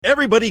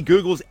Everybody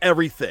Googles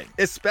everything,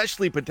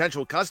 especially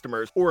potential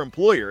customers or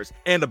employers,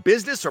 and a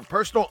business or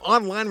personal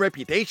online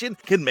reputation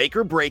can make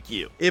or break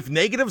you. If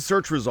negative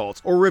search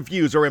results or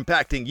reviews are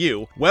impacting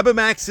you,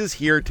 Webamax is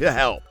here to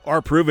help.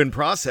 Our proven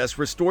process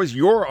restores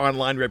your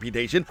online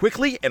reputation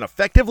quickly and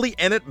effectively,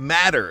 and it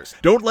matters.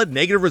 Don't let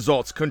negative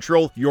results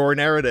control your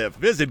narrative.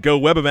 Visit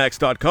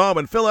GoWebamax.com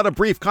and fill out a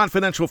brief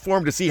confidential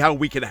form to see how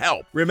we can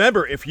help.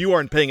 Remember, if you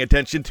aren't paying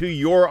attention to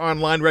your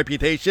online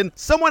reputation,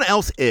 someone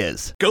else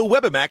is.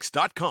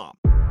 GoWebamax.com.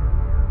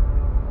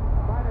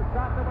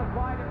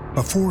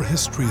 Before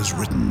history is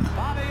written,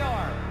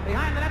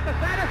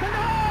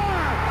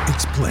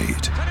 it's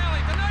played.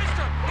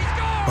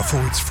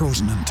 Before it's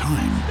frozen in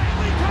time,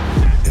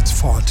 it's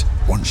fought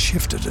one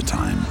shift at a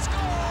time.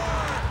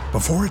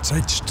 Before it's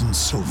etched in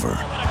silver,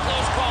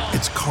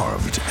 it's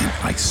carved in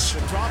ice.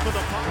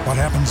 What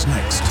happens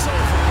next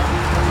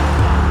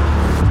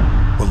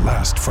will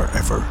last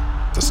forever.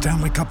 The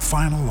Stanley Cup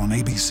Final on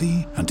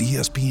ABC and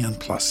ESPN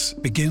Plus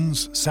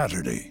begins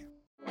Saturday.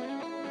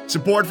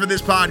 Support for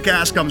this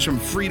podcast comes from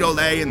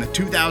Frito-Lay and the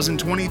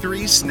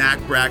 2023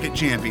 Snack Bracket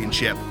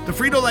Championship. The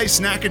Frito-Lay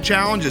Snack-A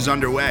Challenge is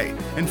underway,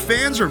 and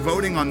fans are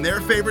voting on their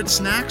favorite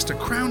snacks to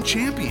crown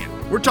champion.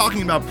 We're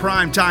talking about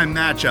prime-time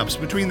matchups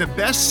between the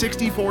best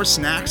 64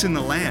 snacks in the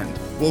land.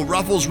 Will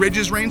Ruffles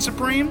Ridges reign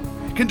supreme?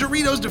 Can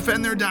Doritos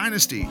defend their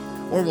dynasty?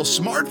 Or will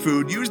Smart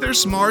Food use their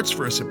smarts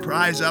for a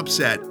surprise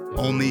upset?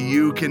 Only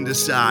you can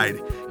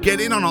decide. Get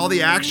in on all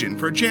the action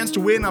for a chance to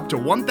win up to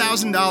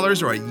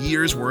 $1,000 or a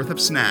year's worth of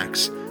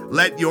snacks.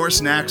 Let your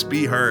snacks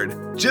be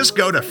heard. Just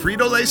go to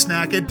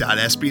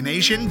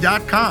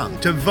fritolaysnacket.sbnation.com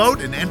to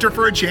vote and enter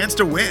for a chance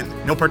to win.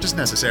 No purchase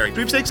necessary.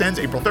 Sweepstakes ends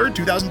April 3rd,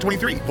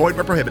 2023. Void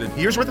where prohibited.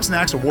 Year's worth of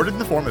snacks awarded in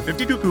the form of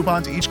 52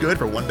 coupons, each good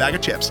for one bag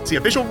of chips. See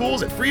official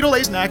rules at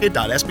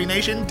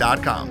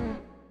fritolaysnacket.sbnation.com.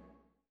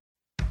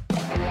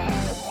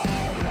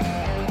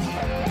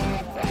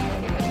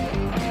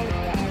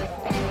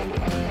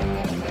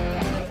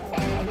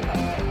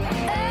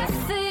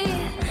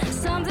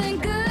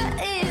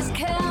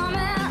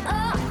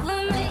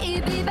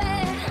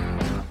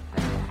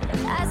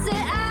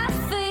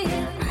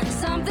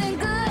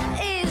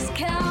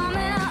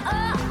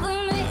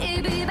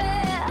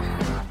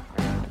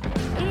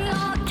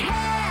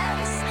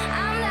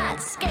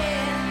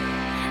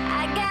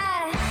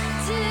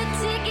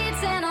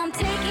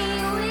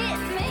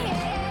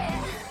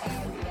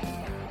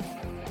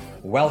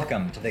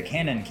 Welcome to the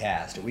Cannon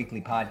Cast, a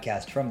weekly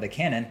podcast from The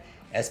Cannon,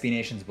 SB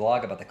Nation's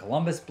blog about the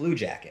Columbus Blue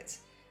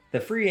Jackets. The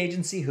free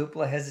agency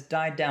hoopla has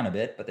died down a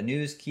bit, but the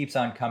news keeps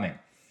on coming.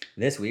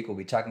 This week, we'll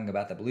be talking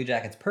about the Blue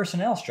Jackets'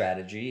 personnel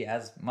strategy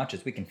as much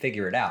as we can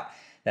figure it out.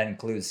 That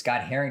includes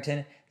Scott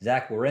Harrington,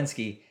 Zach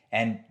Werenski,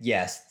 and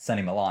yes,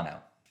 Sonny Milano.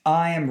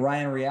 I am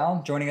Ryan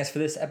Rial. Joining us for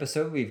this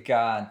episode, we've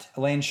got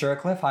Elaine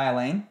Shercliffe. Hi,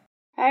 Elaine.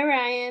 Hi,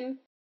 Ryan.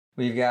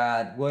 We've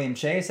got William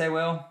Chase. Hey,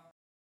 Will.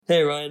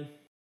 Hey, Ryan.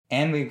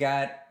 And we've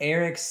got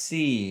Eric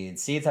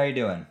Seeds. Seeds, how you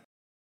doing?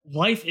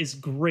 Life is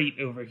great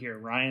over here,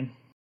 Ryan.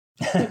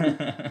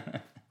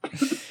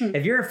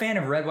 If you're a fan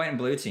of red, white, and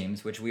blue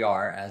teams, which we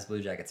are as Blue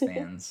Jackets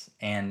fans,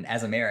 and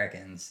as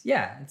Americans,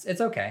 yeah,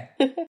 it's okay.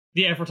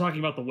 Yeah, if we're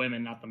talking about the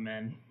women, not the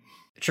men.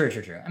 True.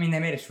 I mean, they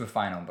made it to a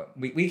final, but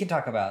we can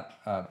talk about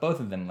both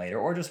of them later,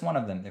 or just one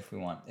of them if we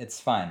want. It's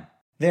fine.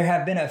 There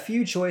have been a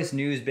few choice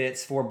news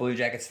bits for Blue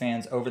Jackets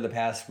fans over the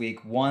past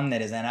week. One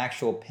that is an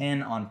actual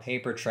pen on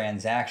paper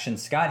transaction.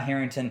 Scott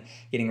Harrington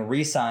getting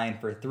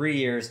re-signed for 3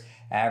 years,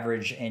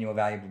 average annual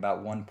value of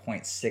about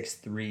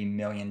 $1.63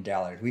 million.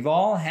 We've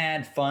all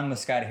had fun with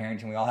Scott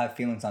Harrington. We all have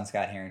feelings on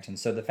Scott Harrington.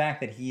 So the fact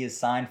that he is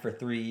signed for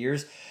 3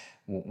 years,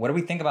 what do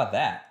we think about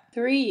that?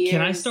 3 years. Can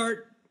I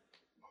start?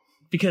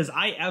 Because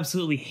I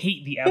absolutely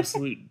hate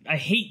I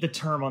hate the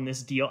term on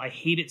this deal. I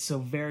hate it so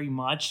very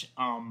much.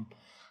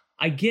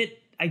 I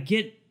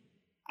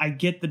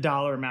get the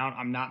dollar amount.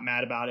 I'm not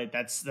mad about it.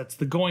 That's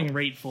the going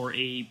rate for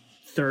a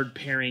third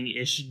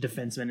pairing-ish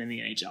defenseman in the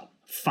NHL.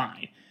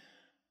 Fine.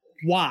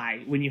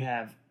 Why, when you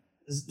have,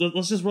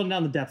 let's just run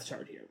down the depth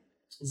chart here.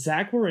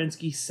 Zach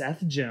Werenski,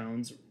 Seth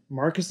Jones,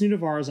 Marcus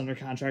Nunavaro is under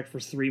contract for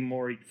 2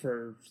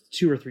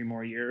 or 3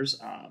 more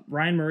years.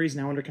 Ryan Murray's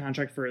now under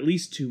contract for at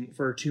least 2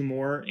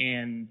 more,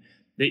 and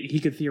he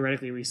could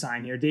theoretically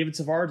re-sign here. David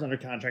Savard's under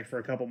contract for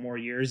a couple more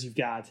years. You've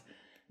got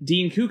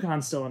Dean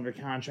Kukan still under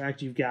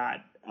contract. You've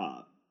got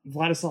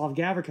Vladislav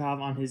Gavrikov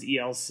on his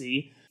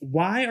ELC.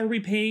 Why are we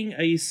paying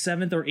a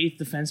 7th or 8th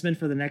defenseman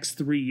for the next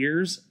 3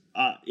 years?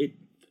 It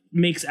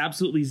makes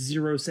absolutely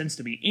zero sense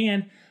to me.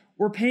 And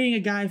we're paying a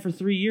guy for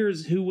 3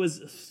 years who was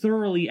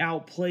thoroughly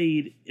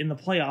outplayed in the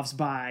playoffs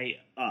by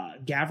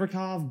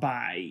Gavrikov,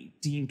 by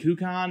Dean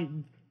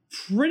Kukan,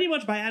 pretty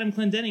much by Adam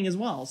Clendenning as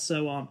well.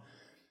 So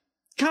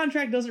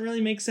contract doesn't really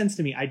make sense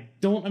to me. I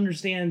don't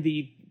understand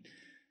the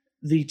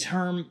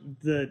term,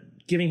 the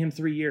giving him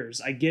 3 years.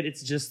 I get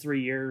it's just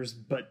 3 years,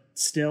 but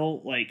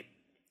still, like,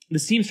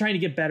 this team's trying to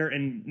get better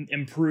and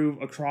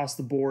improve across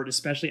the board,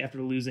 especially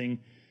after losing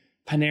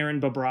Panarin,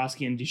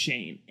 Bobrovsky, and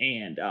Duchesne.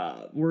 And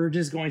we're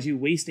just going to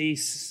waste a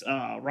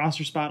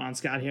roster spot on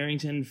Scott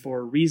Harrington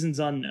for reasons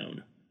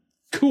unknown.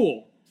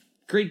 Cool.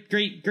 Great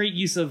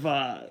use of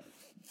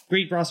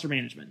great roster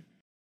management.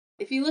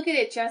 If you look at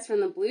it just from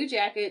the Blue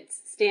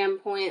Jackets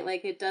standpoint,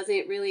 like, it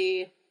doesn't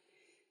really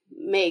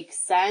make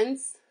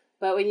sense.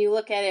 But when you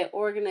look at it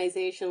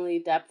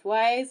organizationally,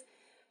 depth-wise,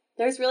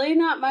 there's really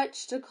not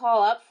much to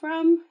call up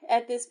from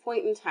at this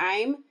point in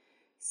time.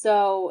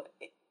 So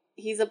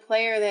he's a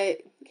player that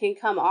can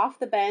come off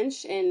the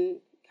bench and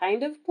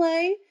kind of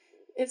play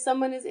if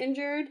someone is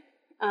injured.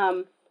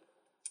 And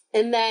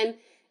then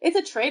it's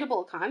a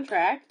tradable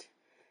contract.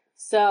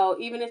 So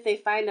even if they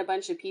find a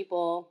bunch of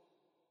people,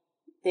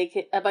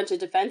 a bunch of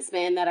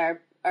defensemen that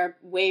are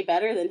way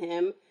better than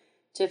him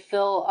to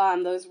fill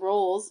on those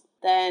roles,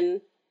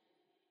 then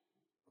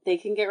they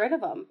can get rid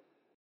of him.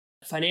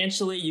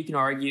 Financially, you can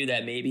argue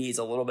that maybe he's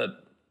a little bit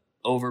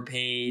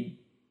overpaid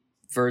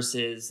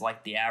versus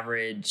like the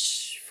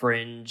average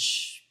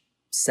fringe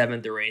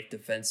 7th or 8th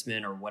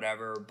defenseman or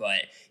whatever.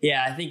 But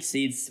yeah, I think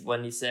Seeds,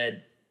 when he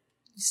said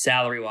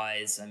salary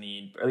wise, I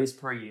mean, at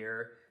least per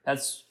year,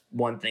 that's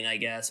one thing, I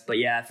guess. But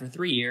yeah, for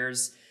 3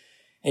 years,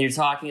 and you're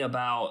talking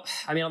about,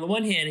 I mean, on the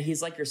one hand,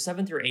 he's like your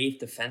 7th or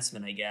 8th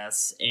defenseman, I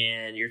guess.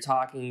 And you're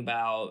talking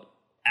about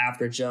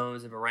after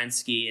Jones and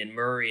Werenski and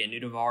Murray and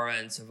Nudavara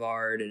and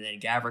Savard, and then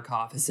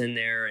Gavrikov is in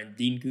there and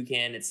Dean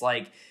Kukan, it's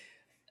like,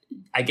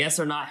 I guess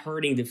they're not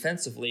hurting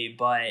defensively,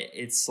 but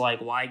it's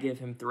like, why give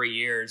him 3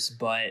 years?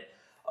 But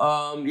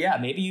yeah,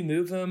 maybe you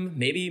move him.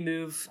 Maybe you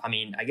move. I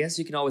mean, I guess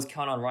you can always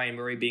count on Ryan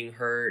Murray being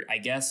hurt. I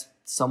guess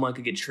someone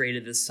could get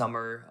traded this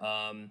summer.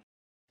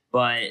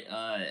 But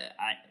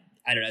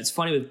I don't know. It's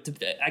funny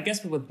I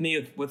guess with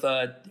me with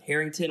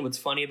Harrington. What's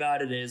funny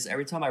about it is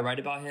every time I write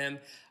about him,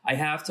 I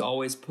have to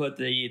always put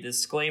the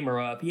disclaimer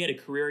up. He had a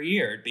career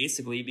year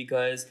basically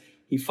because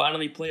he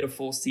finally played a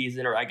full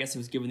season, or I guess he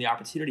was given the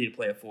opportunity to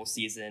play a full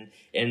season,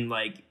 and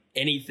like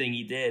anything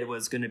he did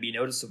was going to be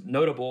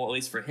notable, at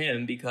least for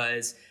him,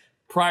 because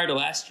prior to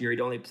last year,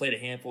 he'd only played a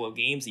handful of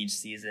games each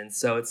season.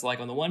 So it's like,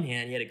 on the one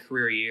hand, he had a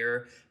career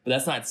year, but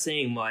that's not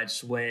saying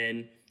much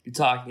when you're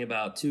talking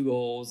about 2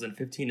 goals and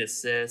 15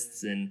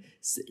 assists and,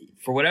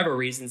 for whatever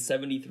reason,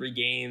 73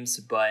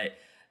 games. But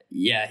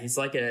yeah, he's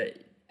like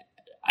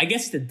I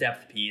guess the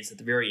depth piece at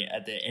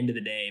the end of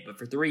the day. But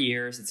for 3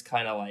 years, it's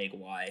kind of like,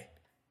 why?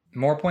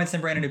 More points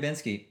than Brandon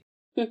Dubinsky.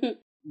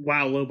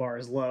 Wow, low bar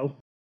is low.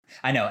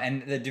 I know,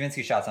 and the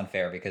Dubinsky shot's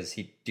unfair because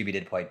Doobie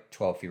did play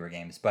 12 fewer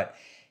games, but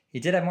he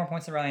did have more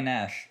points than Riley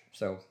Nash,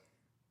 so...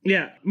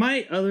 Yeah,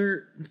 my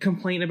other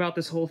complaint about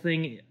this whole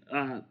thing,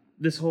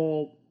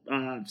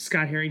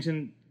 Scott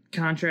Harrington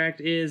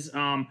contract is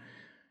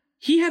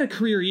he had a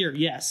career year,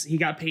 yes. He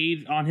got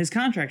paid on his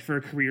contract for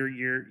a career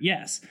year,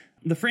 yes.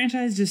 The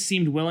franchise just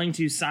seemed willing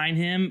to sign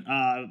him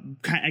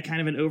at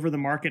kind of an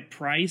over-the-market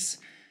price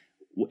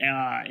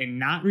and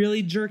not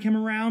really jerk him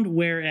around,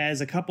 whereas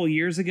a couple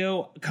years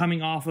ago,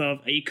 coming off of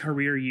a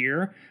career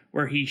year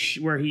where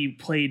he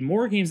played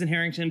more games than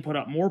Harrington, put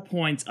up more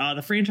points,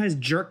 the franchise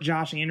jerked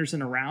Josh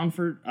Anderson around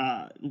for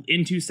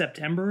into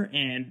September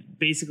and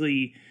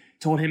basically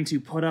told him to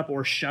put up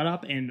or shut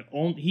up, and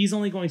he's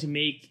going to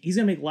make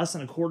less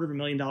than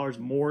 $250,000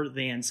 more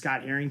than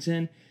Scott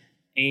Harrington,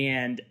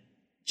 and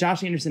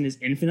Josh Anderson is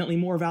infinitely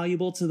more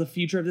valuable to the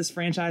future of this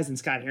franchise than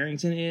Scott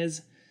Harrington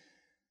is.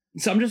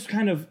 So I'm just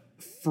kind of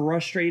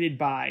frustrated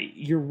by,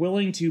 you're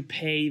willing to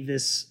pay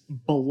this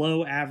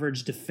below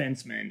average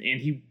defenseman,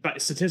 and he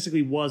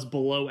statistically was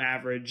below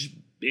average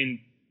in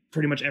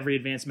pretty much every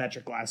advanced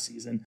metric last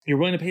season. You're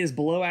willing to pay this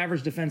below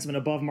average defenseman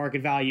above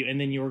market value, and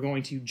then you're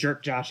going to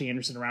jerk Josh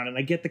Anderson around. And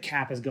I get the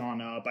cap has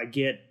gone up, I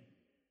get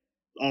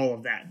all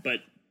of that, but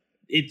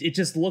it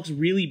just looks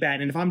really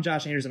bad. And if I'm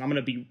Josh Anderson, I'm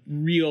going to be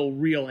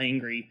real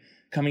angry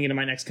coming into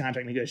my next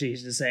contract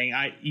negotiations, saying,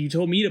 you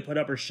told me to put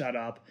up or shut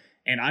up,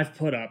 and I've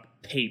put up,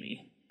 pay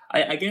me.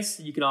 I guess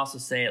you could also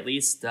say, at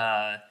least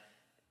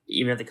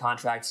even if the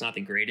contract's not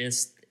the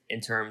greatest in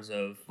terms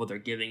of what they're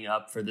giving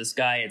up for this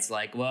guy, it's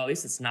like, well, at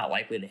least it's not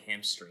likely to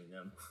hamstring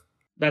them.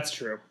 That's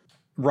true.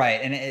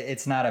 Right, and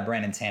it's not a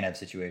Brandon Tanev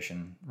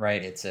situation,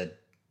 right? It's a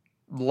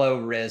low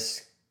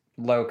risk,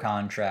 low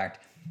contract.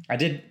 I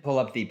did pull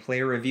up the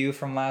player review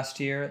from last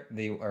year,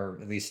 or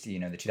at least the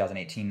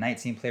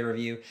 2018-19 player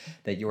review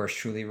that yours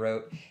truly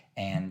wrote,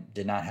 and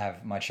did not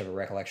have much of a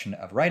recollection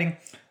of writing.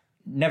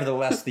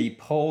 Nevertheless, the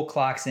poll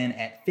clocks in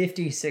at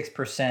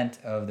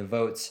 56% of the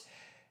votes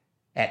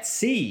at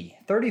C,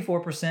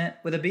 34%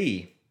 with a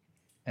B,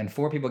 and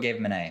 4 people gave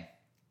him an A.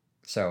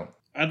 So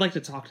I'd like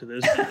to talk to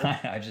those people.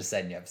 I just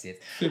said you have C's.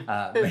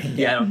 Yeah, I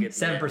don't get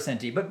 7%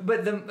 D,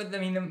 but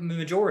the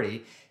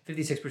majority,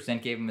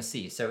 56% gave him a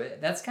C. So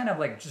that's kind of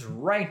like just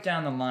right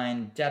down the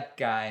line depth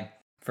guy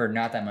for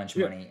not that much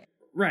money.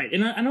 Right,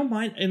 and I don't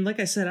mind. And like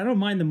I said, I don't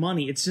mind the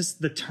money. It's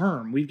just the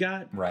term we've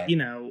got. Right.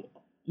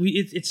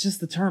 It's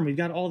just the term. We've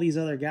got all these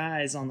other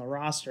guys on the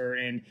roster,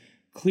 and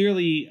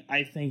clearly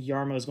I think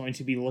Jarmo is going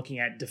to be looking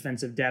at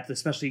defensive depth,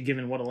 especially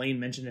given what Elaine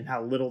mentioned and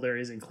how little there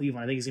is in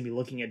Cleveland. I think he's going to be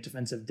looking at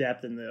defensive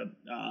depth in the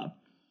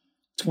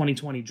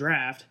 2020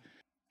 draft.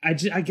 I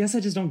guess I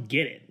just don't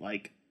get it.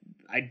 Like,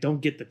 I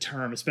don't get the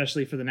term,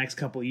 especially for the next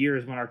couple of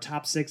years when our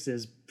top 6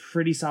 is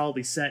pretty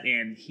solidly set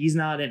and he's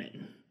not in it.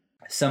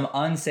 Some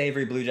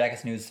unsavory Blue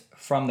Jackets news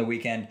from the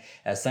weekend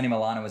as Sonny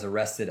Milano was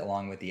arrested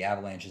along with the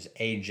Avalanche's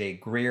A.J.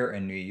 Greer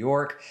in New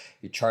York.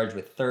 You're charged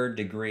with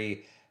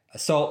third-degree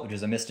assault, which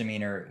is a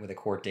misdemeanor with a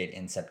court date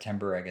in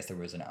September. I guess there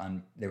was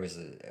an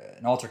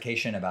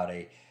altercation about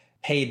a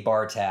paid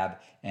bar tab,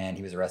 and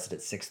he was arrested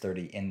at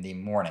 6:30 in the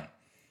morning.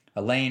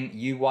 Elaine,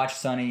 you watch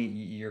Sonny.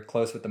 You're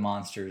close with the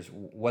Monsters.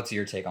 What's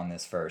your take on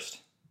this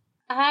first?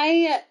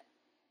 I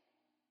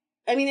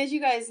mean, as you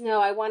guys know,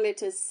 I wanted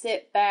to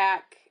sit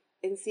back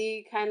and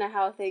see kind of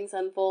how things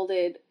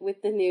unfolded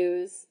with the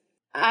news.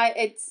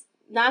 It's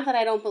not that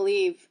I don't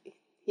believe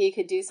he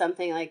could do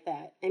something like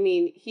that. I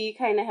mean, he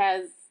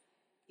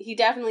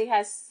definitely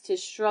has to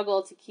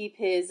struggle to keep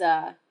his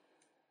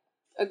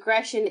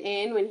aggression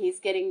in when he's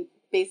getting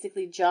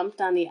basically jumped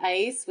on the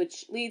ice,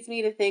 which leads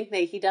me to think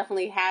that he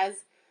definitely has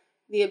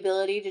the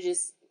ability to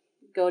just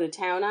go to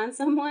town on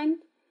someone.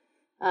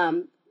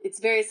 It's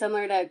very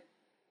similar to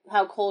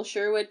how Cole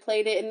Sherwood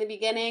played it in the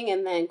beginning,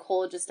 and then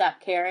Cole just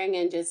stopped caring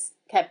and just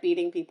kept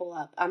beating people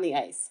up on the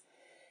ice.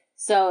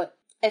 So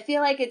I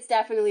feel like it's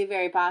definitely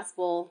very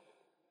possible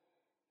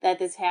that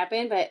this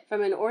happened, but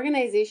from an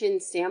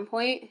organization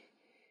standpoint,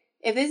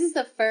 if this is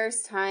the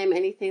first time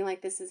anything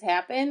like this has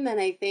happened, then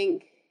I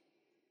think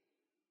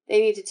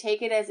they need to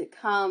take it as it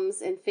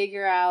comes and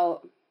figure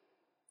out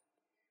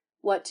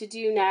what to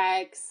do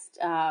next,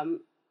 and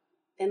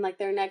like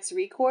their next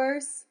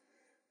recourse.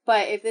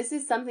 But if this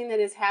is something that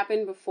has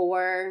happened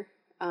before,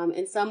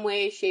 in some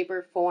way, shape,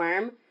 or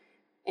form,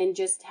 and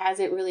just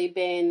hasn't really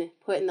been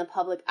put in the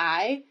public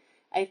eye,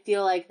 I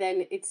feel like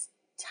then it's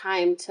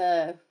time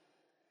to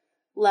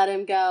let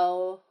him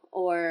go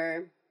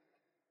or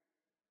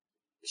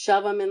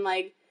shove him in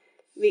like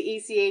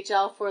the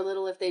ECHL for a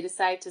little if they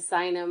decide to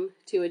sign him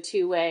to a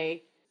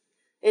 2-way.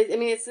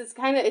 It's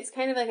kind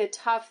of like a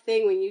tough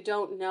thing when you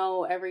don't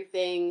know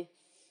everything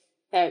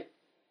that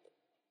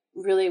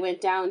really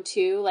went down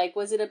too. Like,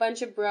 was it a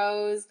bunch of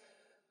bros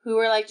who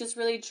were like just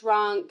really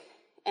drunk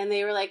and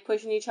they were like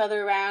pushing each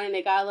other around and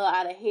it got a little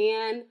out of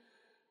hand?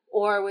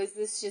 Or was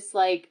this just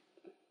like,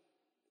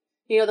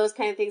 you know, those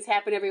kind of things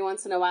happen every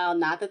once in a while.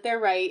 Not that they're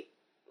right,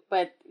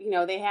 but you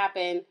know, they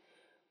happen.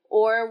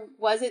 Or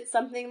was it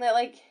something that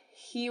like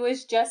he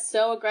was just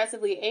so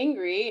aggressively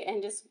angry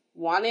and just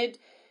wanted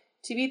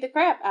to beat the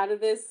crap out of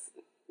this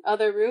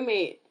other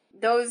roommate?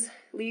 Those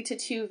lead to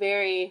two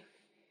very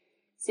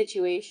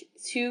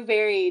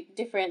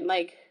different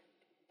like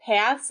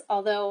paths.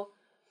 Although,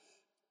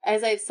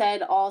 as I've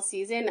said all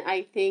season,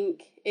 I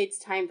think it's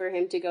time for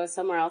him to go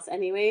somewhere else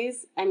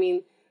anyways. I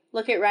mean,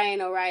 look at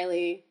Ryan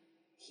O'Reilly.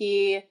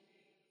 He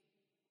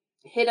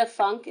hit a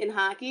funk in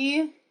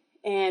hockey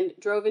and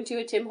drove into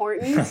a Tim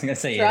Hortons. I was going to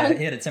say,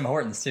 he hit a Tim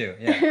Hortons too.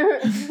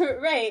 Yeah.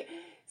 Right.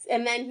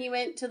 And then he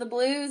went to the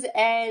Blues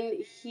and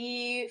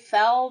he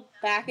fell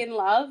back in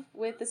love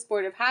with the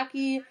sport of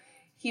hockey.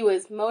 He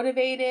was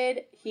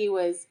motivated. He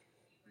was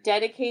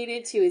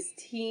dedicated to his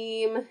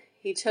team.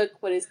 He took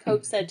what his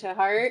coach said to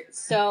heart.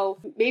 So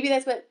maybe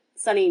that's what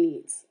Sonny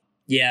needs.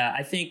 Yeah,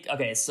 I think,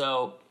 okay,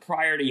 so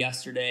prior to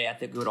yesterday, I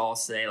think we would all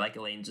say, like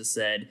Elaine just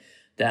said,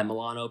 that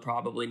Milano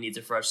probably needs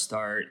a fresh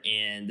start,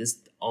 and this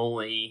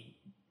only,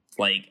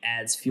 like,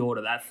 adds fuel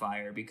to that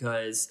fire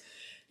because,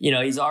 you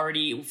know, he's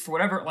already, for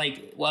whatever,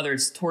 like, whether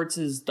it's towards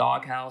his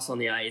doghouse on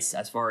the ice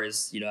as far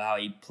as, you know, how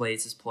he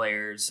plays his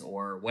players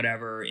or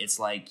whatever, it's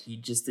like he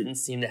just didn't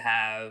seem to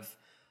have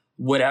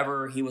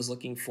whatever he was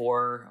looking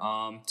for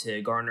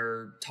to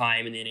garner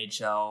time in the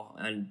NHL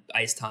and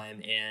ice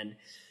time. And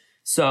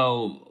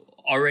so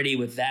already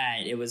with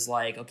that, it was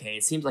like, okay,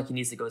 it seems like he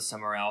needs to go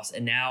somewhere else.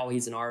 And now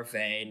he's an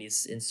RFA and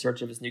he's in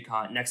search of his new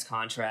next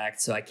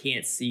contract. So I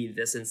can't see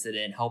this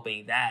incident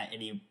helping that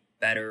any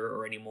better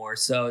or any more.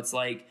 So it's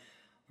like,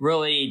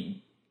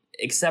 really,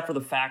 except for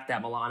the fact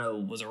that Milano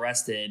was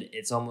arrested,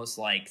 it's almost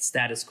like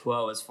status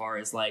quo as far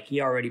as like he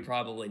already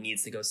probably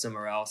needs to go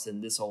somewhere else.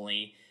 And this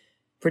only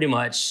pretty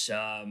much,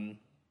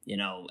 you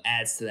know,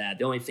 adds to that.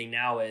 The only thing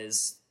now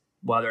is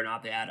whether or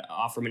not they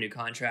offer him a new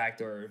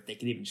contract or if they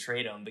could even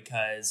trade him,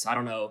 because I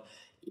don't know.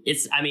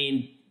 It's, I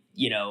mean,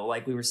 you know,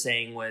 like we were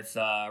saying with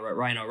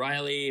Ryan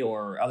O'Reilly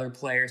or other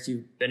players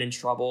who've been in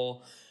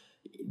trouble,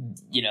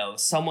 you know,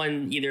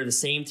 someone, either the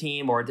same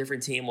team or a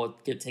different team will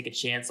take a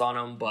chance on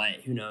him, but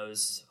who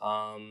knows?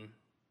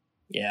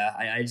 Yeah,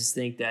 I just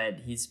think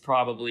that he's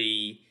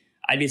probably,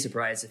 I'd be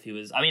surprised if he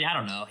was, I mean, I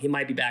don't know. He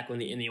might be back in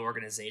the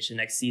organization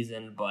next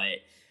season, but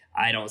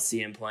I don't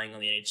see him playing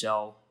on the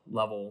NHL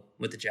level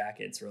with the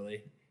Jackets,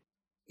 really.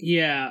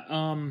 Yeah,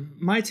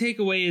 my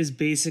takeaway is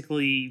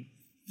basically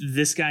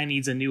this guy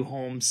needs a new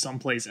home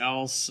someplace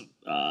else.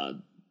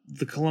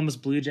 The Columbus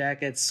Blue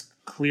Jackets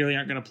clearly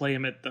aren't going to play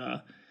him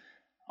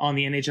on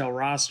the NHL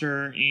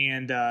roster,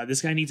 and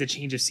this guy needs a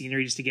change of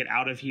scenery just to get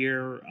out of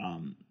here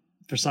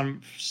for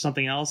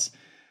something else.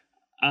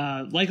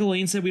 Like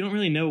Elaine said, we don't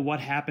really know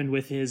what happened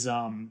with his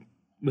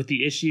with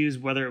the issues,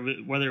 whether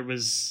it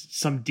was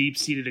some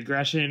deep-seated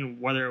aggression,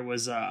 whether it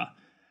was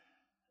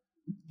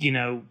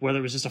whether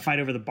it was just a fight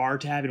over the bar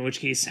tab, in which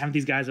case, haven't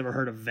these guys ever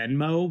heard of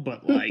Venmo?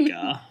 But like,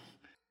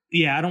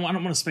 yeah, I don't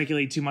want to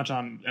speculate too much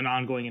on an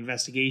ongoing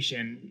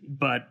investigation,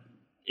 but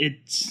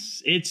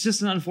it's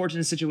just an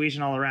unfortunate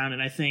situation all around.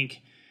 And I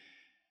think,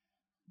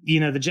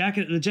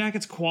 the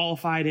Jackets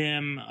qualified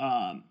him.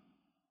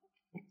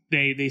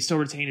 They still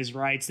retain his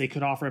rights. They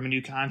could offer him a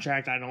new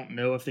contract. I don't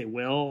know if they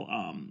will.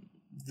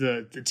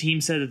 The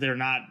team said that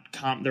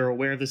they're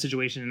aware of the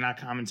situation and not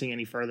commenting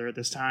any further at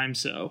this time.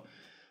 So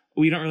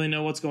we don't really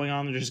know what's going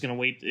on. They're just going to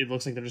wait. It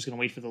looks like they're just going to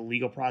wait for the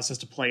legal process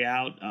to play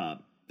out.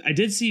 I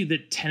did see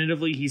that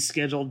tentatively he's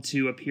scheduled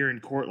to appear in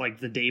court like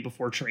the day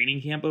before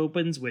training camp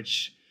opens,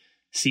 which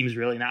seems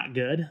really not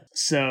good.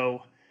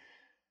 So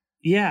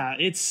yeah,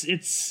 it's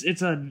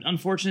an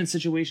unfortunate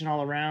situation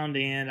all around,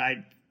 and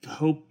I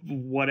hope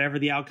whatever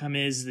the outcome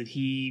is that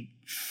he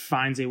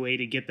finds a way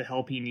to get the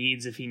help he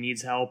needs if he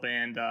needs help,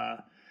 and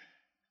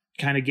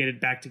kind of get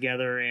it back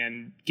together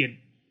and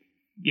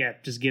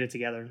just get it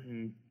together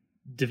and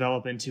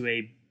develop into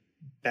a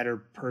better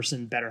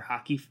person, better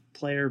hockey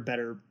player,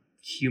 better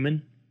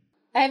human.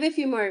 I have a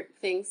few more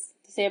things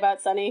to say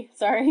about Sonny.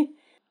 Sorry.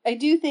 I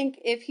do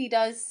think if he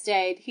does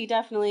stay, he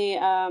definitely,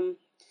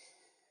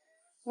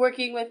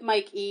 working with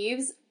Mike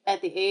Eaves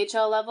at the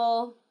AHL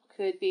level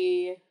could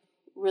be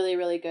really,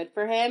 really good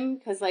for him.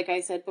 Because like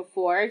I said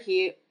before,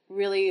 he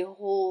really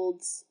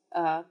holds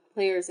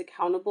players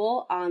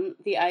accountable on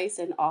the ice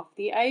and off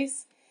the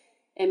ice,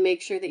 and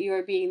make sure that you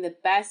are being the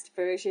best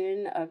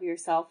version of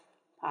yourself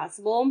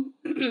possible.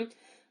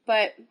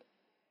 But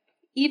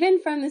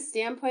even from the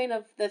standpoint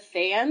of the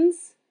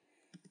fans,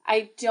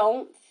 I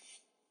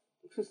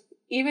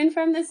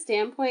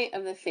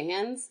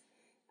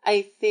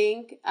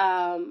think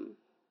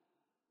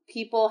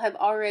people have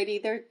already,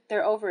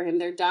 they're over him.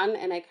 They're done.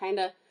 And I kind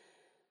of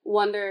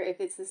wonder if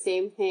it's the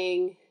same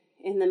thing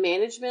in the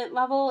management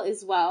level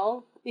as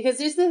well. Because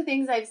there's the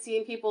things I've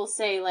seen people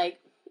say like,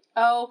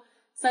 oh,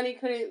 Sonny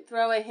couldn't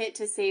throw a hit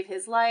to save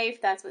his life.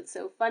 That's what's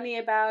so funny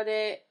about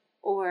it.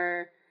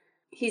 Or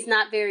he's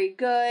not very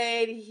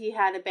good. He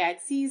had a bad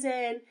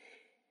season.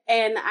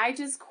 And I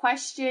just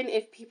question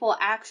if people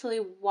actually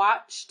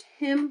watched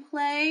him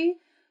play,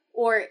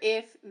 or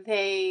if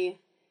they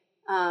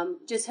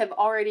just have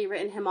already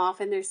written him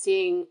off and they're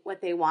seeing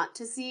what they want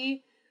to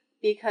see.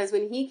 Because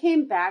when he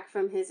came back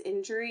from his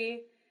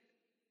injury,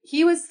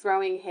 he was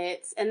throwing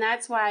hits. And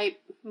that's why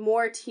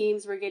more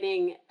teams were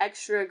getting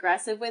extra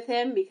aggressive with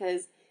him,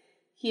 because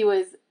he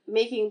was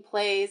making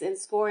plays and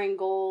scoring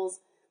goals.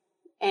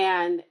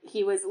 And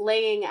he was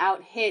laying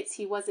out hits.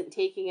 He wasn't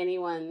taking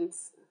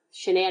anyone's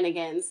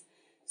shenanigans.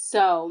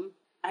 So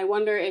I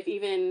wonder if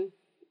even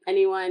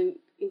anyone,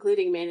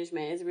 including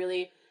management, is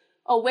really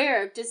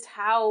aware of just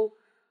how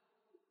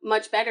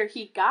much better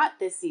he got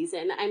this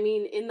season. I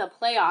mean, in the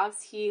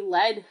playoffs, he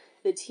led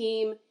the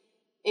team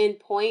in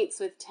points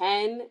with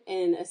 10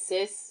 and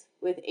assists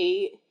with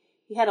 8.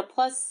 He had a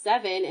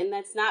 +7, and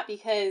that's not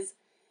because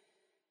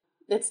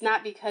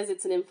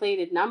it's an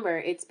inflated number.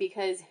 It's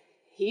because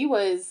he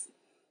was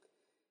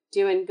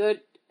doing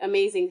good,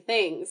 amazing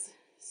things.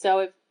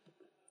 So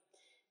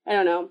I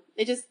don't know.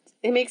 It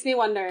makes me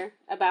wonder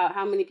about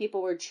how many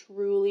people were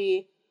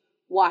truly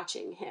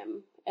watching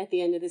him at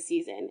the end of the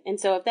season. And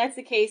so if that's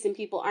the case and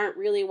people aren't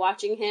really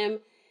watching him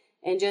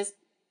and just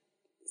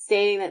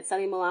saying that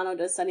Sonny Milano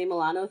does Sonny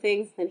Milano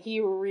things, then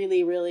he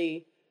really,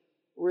 really,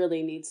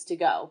 really needs to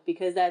go,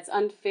 because that's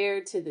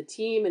unfair to the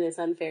team and it's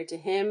unfair to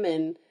him.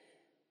 And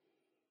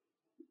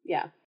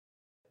yeah.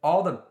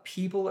 All the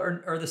people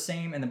are the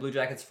same in the Blue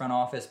Jackets front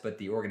office, but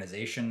the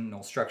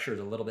organizational structure is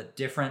a little bit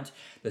different.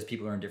 Those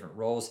people are in different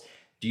roles.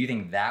 Do you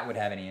think that would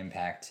have any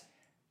impact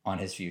on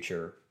his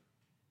future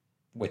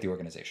with the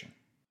organization?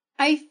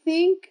 I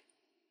think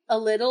a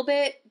little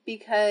bit,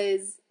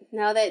 because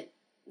now that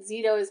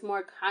Zito is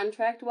more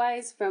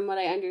contract-wise, from what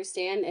I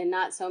understand, and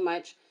not so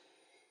much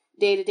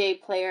day-to-day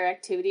player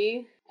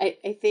activity,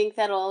 I think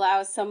that'll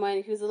allow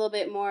someone who's a little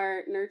bit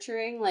more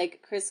nurturing,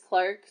 like Chris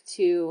Clark,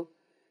 to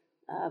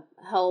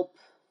help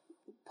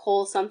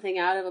pull something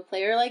out of a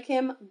player like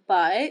him.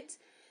 But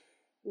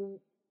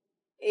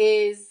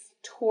is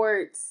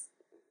Torts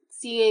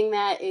seeing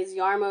that? Is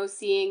Jarmo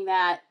seeing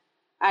that?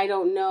 I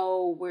don't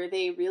know where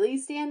they really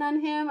stand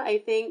on him. I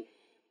think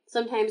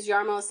sometimes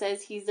Jarmo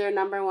says he's their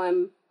number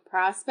one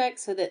prospect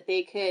so that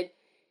they could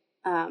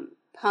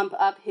pump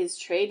up his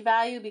trade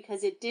value,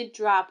 because it did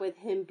drop with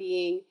him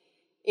being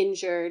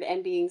injured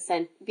and being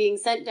sent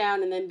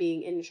down and then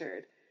being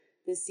injured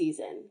this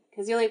season.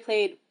 Because he only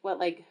played,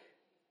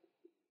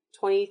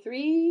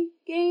 23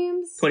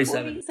 games?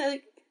 27.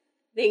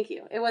 Thank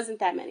you. It wasn't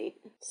that many.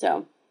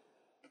 So,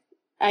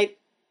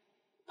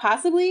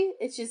 possibly,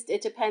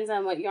 it depends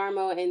on what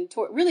Jarmo and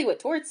really what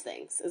Torts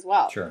thinks as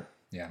well. Sure,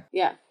 yeah.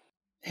 Yeah.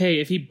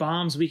 Hey, if he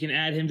bombs, we can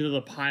add him to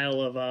the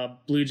pile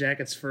of Blue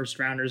Jackets first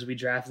rounders we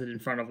drafted in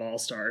front of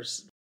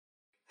All-Stars.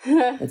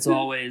 That's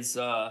always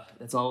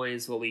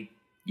what we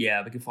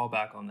can fall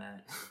back on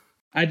that.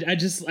 I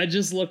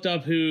just looked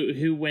up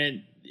who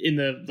went in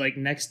the like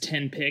next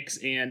 10 picks,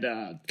 and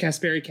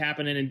Kasperi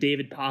Kapanen and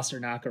David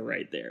Pastrnak are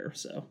right there.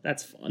 So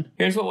that's fun.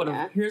 Here's what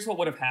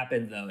would have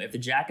happened though. If the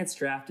Jackets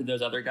drafted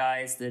those other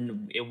guys,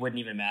 then it wouldn't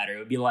even matter. It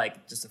would be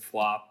like just a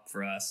flop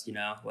for us, you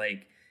know?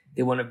 Like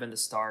they wouldn't have been the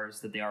stars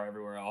that they are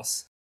everywhere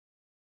else.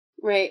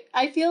 Right.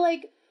 I feel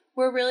like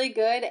we're really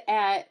good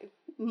at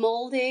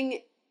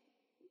molding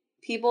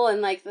people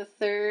in like the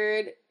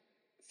 3rd,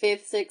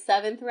 5th, 6th,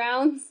 7th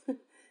rounds.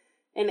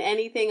 And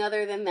anything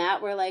other than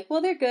that, we're like,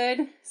 well, they're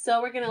good,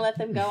 so we're going to let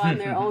them go on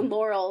their own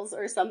laurels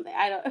or something.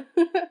 I don't.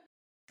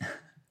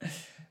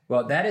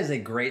 Well, that is a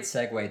great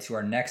segue to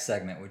our next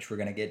segment, which we're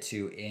going to get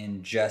to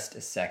in just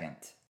a second.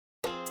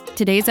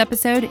 Today's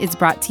episode is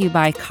brought to you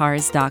by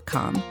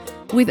Cars.com.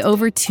 With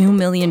over 2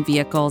 million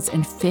vehicles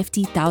and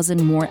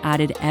 50,000 more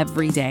added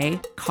every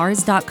day,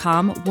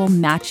 Cars.com will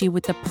match you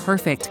with the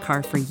perfect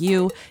car for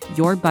you,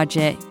 your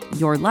budget,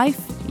 your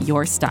life,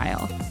 your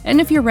style. And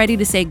if you're ready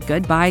to say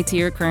goodbye to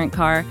your current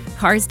car,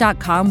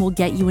 Cars.com will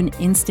get you an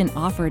instant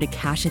offer to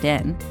cash it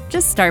in.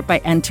 Just start by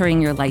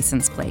entering your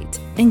license plate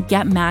and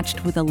get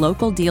matched with a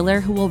local dealer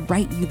who will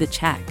write you the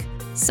check.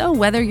 So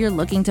whether you're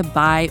looking to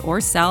buy or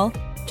sell,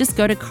 just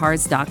go to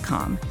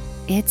Cars.com.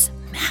 It's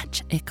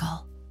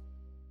magical.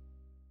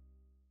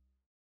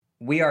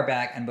 We are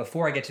back, and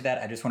before I get to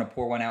that, I just want to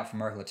pour one out for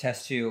Mark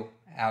Letestu,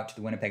 out to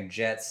the Winnipeg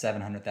Jets,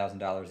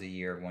 $700,000 a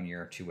year,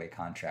 1-year, 2-way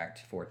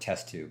contract for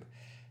test tube.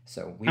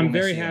 So I'm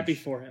very happy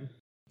for him.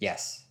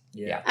 Yes.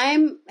 Yeah.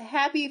 I'm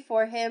happy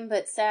for him,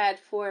 but sad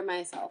for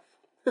myself.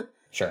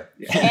 Sure.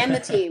 And the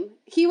team.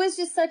 He was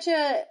just such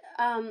a,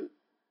 I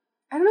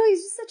don't know,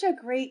 he's just such a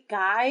great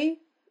guy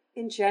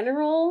in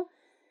general.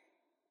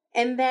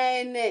 And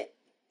then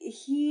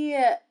he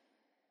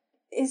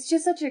is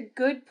just such a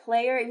good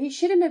player, and he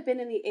shouldn't have been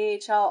in the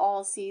AHL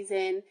all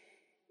season.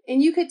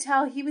 And you could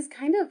tell he was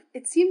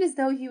it seemed as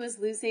though he was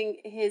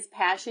losing his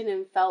passion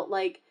and felt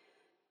like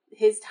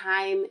his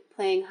time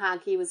playing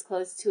hockey was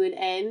close to an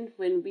end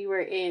when we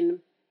were in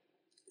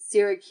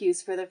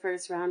Syracuse for the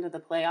first round of the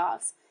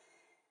playoffs.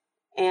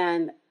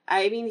 And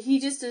I mean,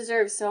 he just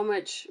deserves so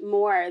much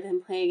more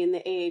than playing in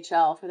the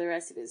AHL for the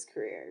rest of his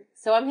career.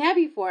 So I'm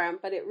happy for him,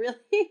 but it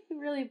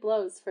really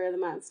blows for the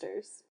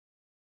Monsters.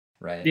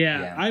 Right.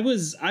 Yeah, I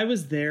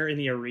was there in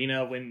the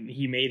arena when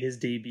he made his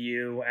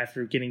debut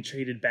after getting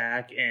traded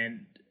back,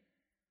 and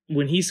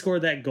when he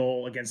scored that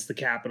goal against the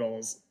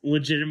Capitals,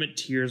 legitimate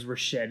tears were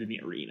shed in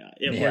the arena.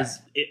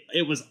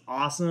 It was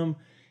awesome.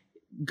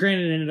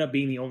 Granted, it ended up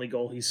being the only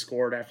goal he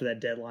scored after that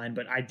deadline,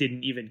 but I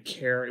didn't even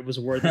care. It was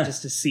worth it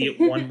just to see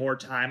it one more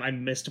time. I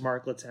missed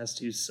Mark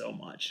Letestu so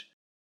much.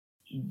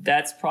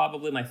 That's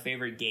probably my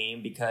favorite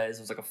game because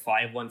it was like a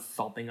 5-1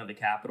 thumping of the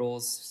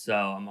Capitals. So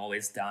I'm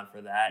always down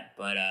for that.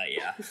 But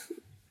yeah.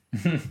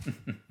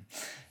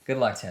 Good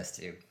luck, Test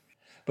Tube.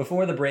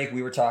 Before the break,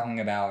 we were talking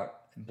about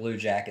Blue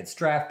Jackets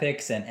draft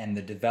picks and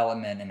the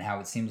development and how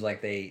it seems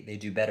like they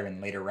do better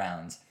in later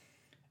rounds.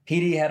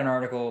 PD had an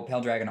article,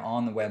 Pale Dragon,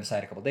 on the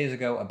website a couple days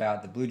ago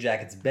about the Blue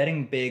Jackets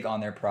betting big on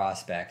their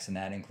prospects. And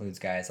that includes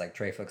guys like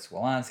Trey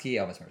Fuchs-Wolanski,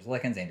 Elvis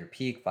Merzlikins, Andrew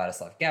Peeke,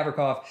 Vladislav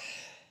Gavrikov,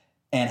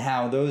 and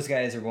how those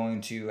guys are going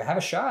to have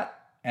a shot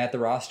at the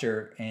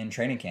roster in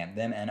training camp,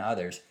 them and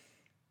others.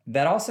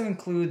 That also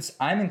includes,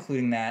 I'm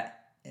including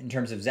that in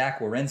terms of Zach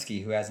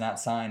Werenski, who has not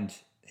signed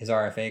his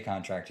RFA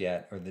contract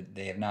yet, or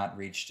they have not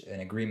reached an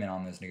agreement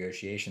on those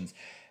negotiations.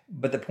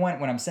 But the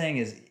point, what I'm saying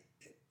is,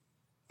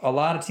 a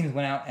lot of teams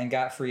went out and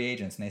got free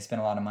agents, and they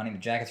spent a lot of money. The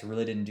Jackets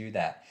really didn't do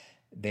that.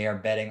 They are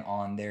betting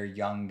on their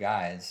young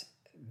guys.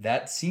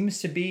 That seems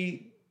to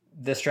be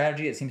the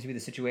strategy. It seems to be the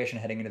situation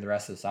heading into the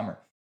rest of the summer.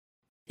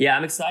 Yeah,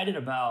 I'm excited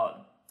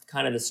about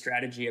kind of the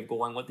strategy of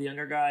going with the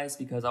younger guys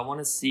because I want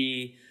to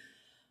see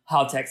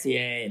how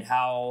Texier and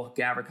how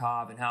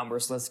Gavrikov and how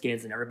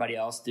Merzlikins and everybody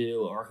else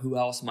do, or who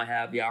else might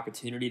have the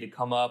opportunity to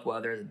come up,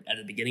 whether at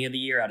the beginning of the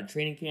year out of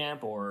training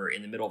camp or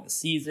in the middle of the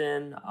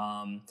season.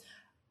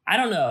 I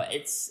don't know.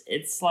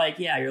 It's like,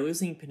 yeah, you're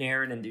losing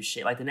Panarin and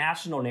Duchesne. Like the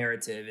national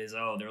narrative is,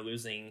 oh, they're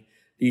losing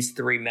these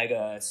 3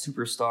 mega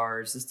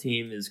superstars. This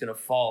team is going to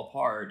fall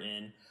apart.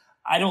 And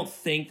I don't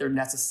think they're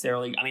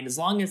necessarily, I mean, as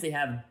long as they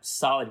have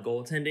solid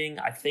goaltending,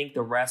 I think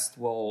the rest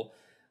will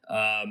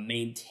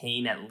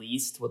maintain at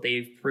least what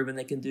they've proven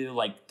they can do,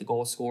 like the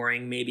goal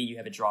scoring. Maybe you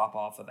have a drop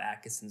off of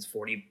Atkinson's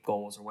 40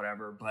 goals or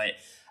whatever, but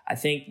I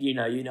think you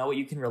know what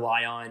you can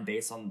rely on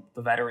based on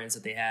the veterans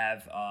that they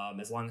have,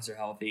 as long as they're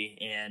healthy.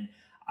 And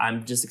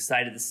I'm just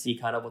excited to see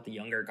kind of what the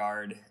younger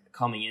guard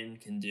coming in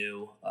can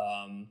do.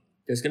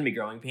 There's going to be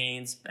growing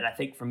pains, and I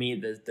think for me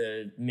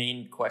the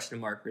main question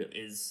mark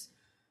is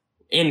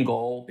in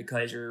goal,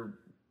 because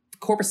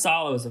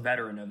Korpisalo is a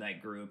veteran of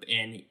that group,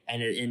 and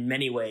in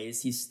many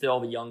ways he's still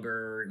the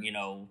younger,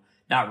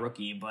 not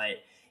rookie,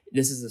 but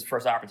this is his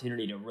first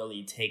opportunity to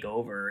really take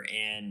over.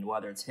 And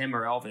whether it's him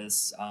or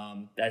Elvis,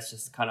 that's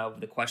just kind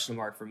of the question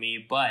mark for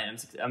me. But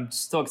I'm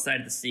still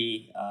excited to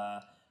see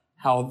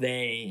how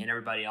they and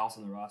everybody else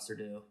on the roster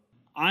do.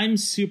 I'm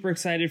super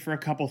excited for a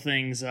couple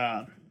things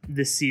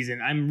this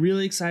season. I'm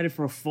really excited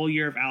for a full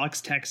year of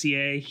Alex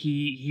Texier.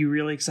 He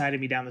really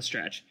excited me down the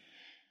stretch.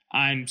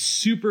 I'm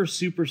super,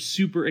 super,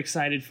 super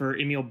excited for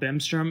Emil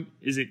Bemstrom.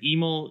 Is it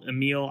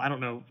Emil? I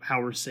don't know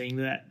how we're saying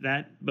that,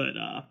 but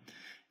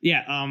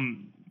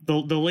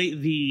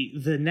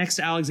the next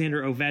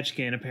Alexander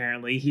Ovechkin,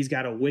 apparently he's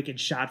got a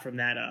wicked shot from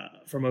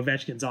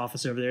Ovechkin's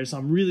office over there. So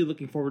I'm really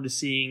looking forward to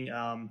seeing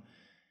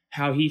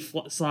how he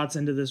slots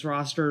into this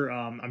roster.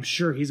 I'm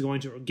sure he's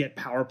going to get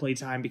power play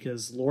time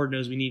because Lord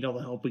knows we need all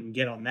the help we can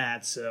get on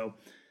that. So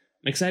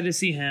I'm excited to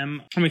see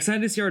him. I'm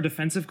excited to see our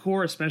defensive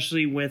core,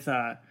 especially with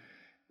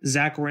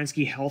Zach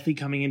Werenski healthy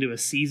coming into a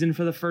season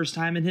for the first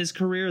time in his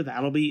career.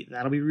 That'll be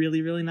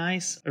really, really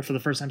nice, or for the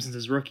first time since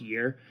his rookie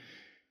year.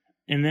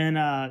 And then,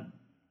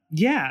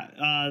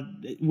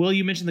 Will,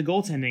 you mentioned the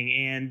goaltending,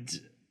 and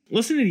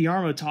listening to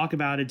Jarmo talk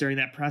about it during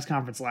that press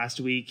conference last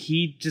week,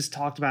 he just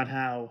talked about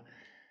how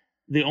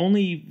the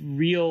only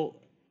real,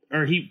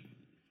 or he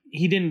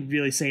didn't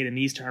really say it in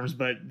these terms,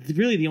 but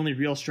really the only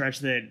real stretch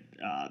that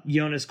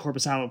Joonas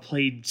Korpisalo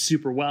played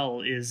super well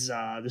is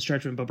the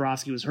stretch when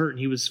Bobrovsky was hurt and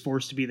he was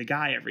forced to be the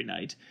guy every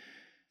night.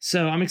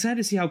 So I'm excited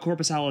to see how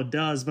Korpisalo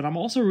does, but I'm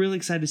also really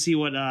excited to see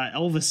what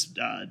Elvis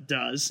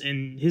does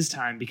in his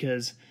time,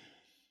 because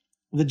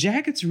the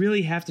Jackets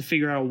really have to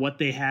figure out what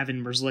they have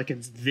in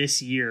Merzlikins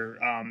this year.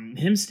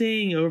 Him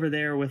staying over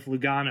there with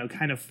Lugano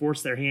kind of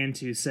forced their hand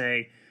to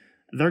say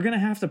they're going to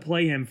have to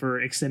play him for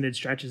extended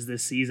stretches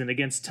this season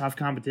against tough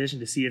competition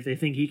to see if they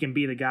think he can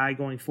be the guy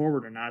going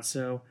forward or not.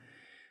 So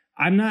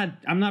I'm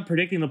not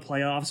predicting the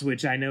playoffs,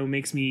 which I know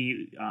makes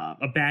me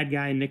a bad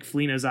guy in Nick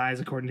Foligno's eyes,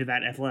 according to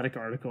that Athletic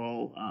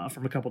article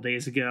from a couple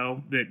days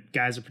ago that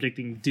guys are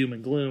predicting doom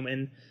and gloom.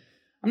 And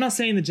I'm not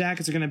saying the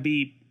Jackets are going to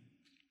be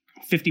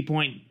a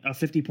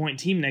 50-point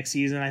team next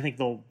season.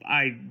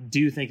 I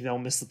do think they'll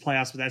miss the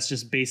playoffs, but that's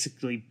just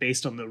basically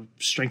based on the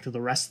strength of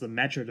the rest of the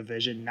Metro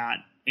Division, not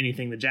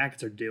anything the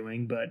Jackets are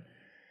doing. But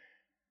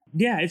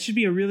yeah, it should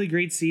be a really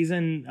great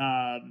season.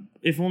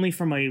 If only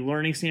from a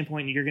learning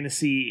standpoint, you're going to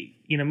see,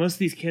 most of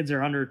these kids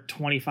are under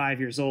 25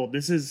 years old.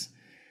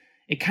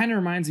 It kind of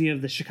reminds me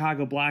of the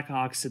Chicago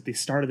Blackhawks at the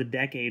start of the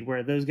decade,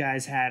 where those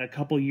guys had a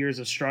couple years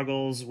of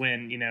struggles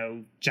when,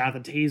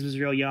 Jonathan Toews was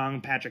real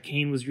young, Patrick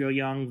Kane was real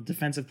young, the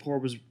defensive core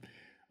was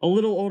a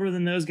little older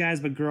than those guys,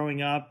 but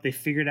growing up, they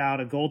figured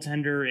out a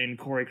goaltender in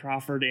Corey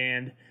Crawford,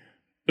 and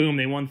boom,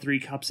 they won 3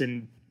 cups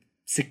in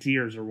 6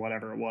 years or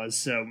whatever it was.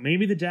 So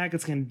maybe the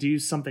Jackets can do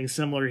something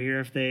similar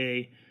here if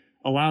they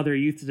allow their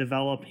youth to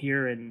develop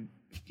here, and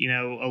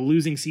a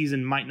losing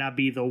season might not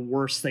be the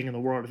worst thing in the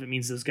world if it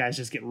means those guys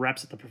just get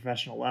reps at the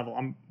professional level.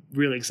 I'm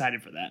really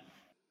excited for that.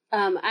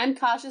 I'm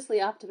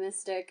cautiously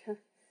optimistic.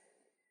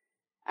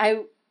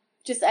 I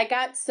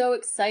got so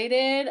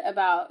excited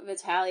about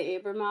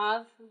Vitaly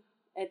Abramov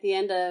at the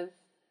end of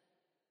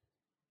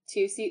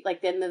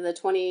the end of the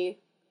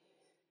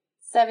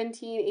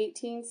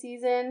 2017-18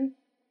 season.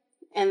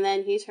 And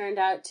then he turned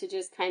out to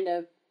just kind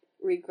of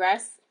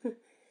regress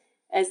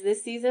as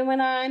this season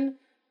went on.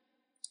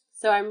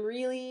 So I'm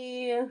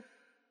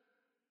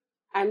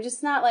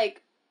just not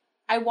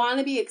I want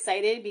to be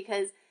excited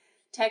because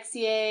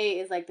Texier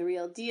is the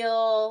real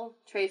deal.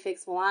 Trey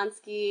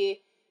Fix-Wolansky,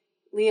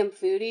 Liam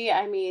Foudy.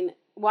 I mean,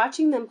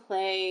 watching them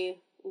play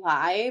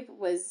live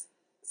was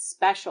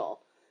special.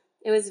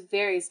 It was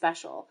very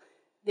special.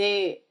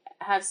 They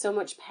have so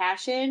much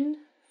passion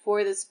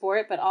for the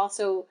sport, but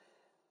also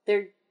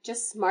they're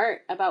just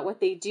smart about what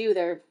they do.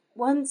 They're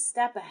one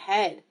step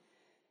ahead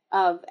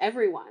of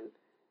everyone.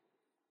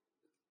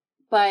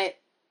 But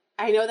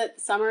I know that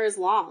summer is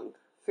long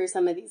for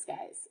some of these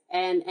guys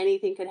and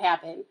anything could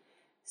happen.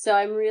 So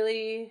I'm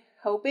really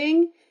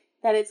hoping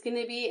that it's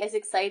going to be as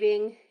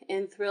exciting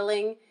and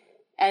thrilling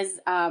as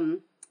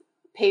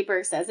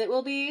paper says it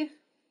will be.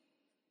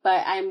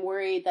 But I'm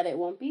worried that it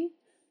won't be.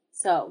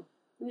 So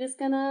I'm just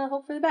going to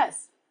hope for the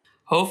best.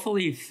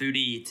 Hopefully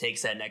Foudy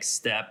takes that next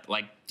step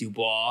like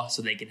Dubois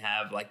so they can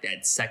have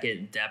that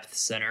second depth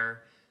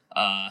center.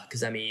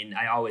 Because,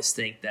 I always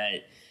think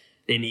that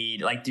they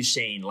need,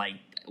 Duchesne,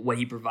 what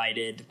he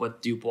provided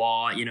with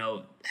Dubois,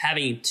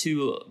 having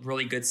 2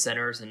 really good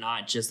centers and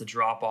not just a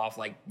drop-off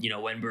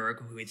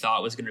Wenberg, who we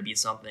thought was going to be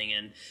something.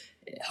 And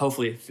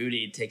hopefully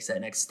Foudy takes that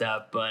next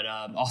step. But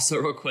also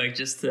real quick,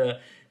 just to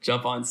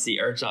jump on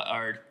or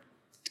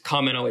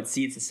comment on what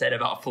Seats said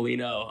about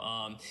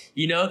Foligno.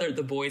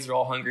 The boys are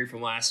all hungry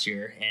from last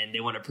year and they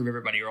want to prove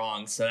everybody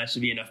wrong. So that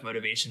should be enough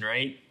motivation,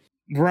 right?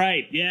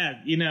 Right.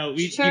 Yeah.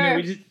 We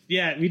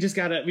just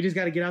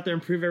gotta get out there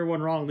and prove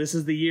everyone wrong. This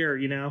is the year,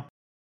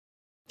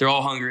 They're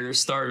all hungry. They're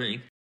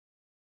starving.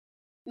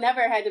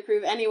 Never had to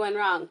prove anyone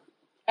wrong,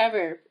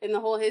 ever, in the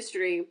whole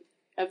history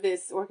of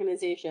this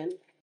organization.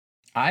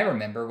 I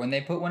remember when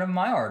they put one of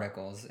my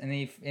articles in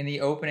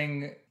the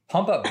opening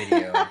pump up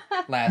video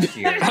last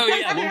year. Oh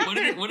yeah. What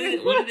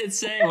did it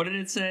say? What did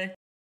it say?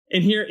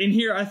 In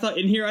here, I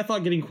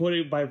thought getting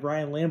quoted by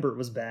Brian Lambert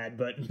was bad,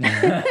 but.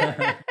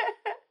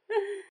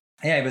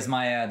 Yeah, it was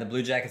my the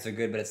Blue Jackets are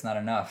good, but it's not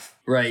enough.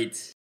 Right.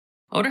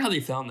 I wonder how they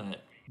found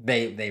that.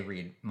 They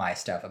read my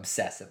stuff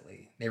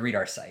obsessively. They read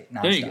our site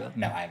nonstop. There you go.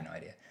 No, I have no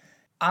idea.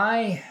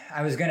 I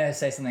was gonna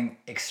say something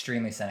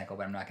extremely cynical,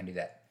 but I'm not gonna do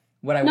that.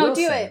 What I No, will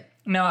do say, it.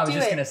 no, I was Do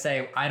just it. gonna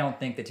say I don't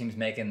think the team's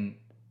making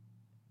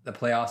the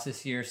playoffs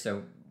this year,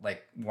 so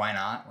like why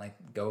not? Like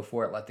go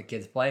for it, let the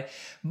kids play.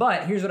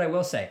 But here's what I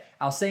will say.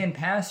 I'll say in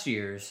past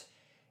years,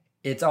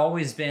 it's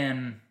always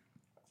been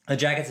the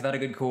Jackets have had a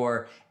good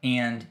core,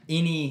 and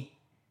any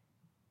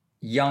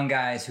young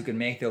guys who can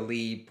make the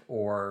leap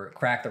or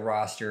crack the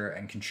roster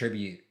and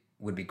contribute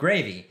would be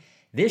gravy.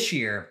 This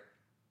year,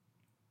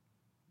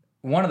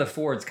 one of the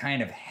forwards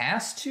kind of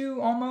has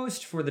to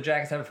almost for the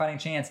Jackets to have a fighting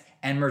chance,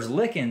 and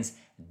Merzlikins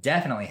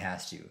definitely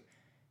has to.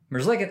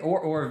 Merzlikins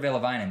or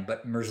Velavainen,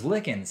 but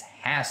Merzlikins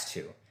has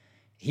to.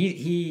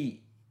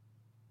 He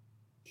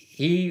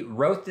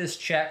wrote this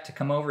check to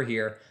come over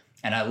here,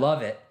 and I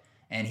love it.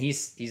 And he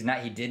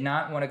did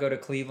not want to go to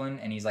Cleveland,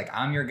 and he's like,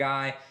 I'm your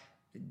guy.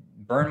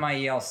 Burn my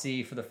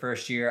ELC for the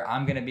first year.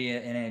 I'm gonna be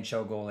an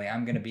NHL goalie.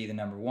 I'm gonna be the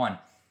number one.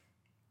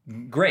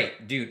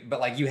 Great, dude, but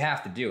like you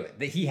have to do it.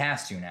 He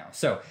has to now.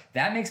 So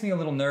that makes me a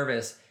little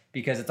nervous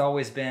because it's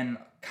always been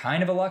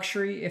kind of a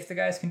luxury if the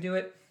guys can do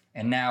it.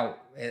 And now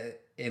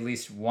at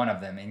least one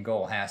of them in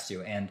goal has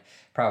to, and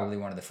probably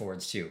one of the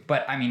forwards too.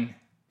 But I mean,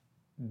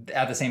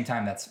 at the same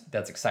time,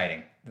 that's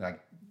exciting. Like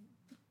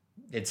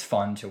it's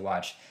fun to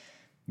watch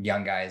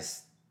young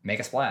guys make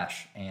a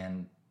splash.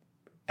 And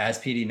as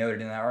PD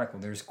noted in that article,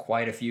 there's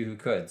quite a few who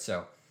could.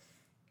 So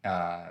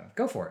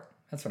go for it.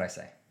 That's what I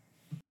say.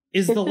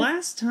 Is the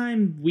last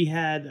time we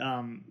had,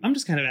 I'm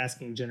just kind of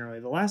asking generally,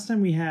 the last time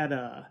we had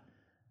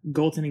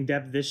goaltending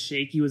depth this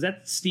shaky, was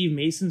that Steve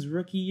Mason's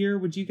rookie year,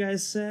 would you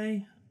guys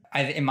say?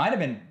 It might have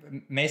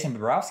been Mason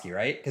Bobrovsky,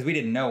 right? Because we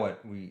didn't know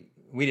what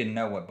we didn't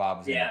know what Bob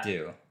was going to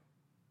do.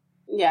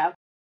 Yeah.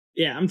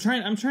 Yeah, I'm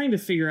trying to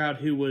figure out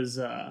who was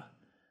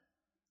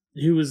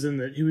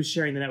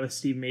sharing the net with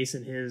Steve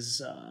Mason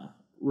his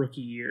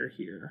rookie year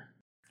here.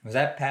 Was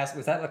that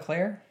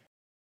Leclerc?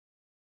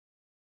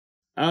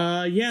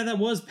 Yeah, that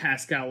was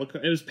Pascal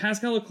Leclerc. It was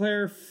Pascal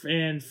Leclerc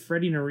and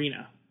Freddie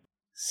Narina.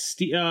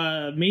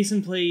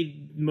 Mason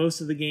played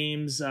most of the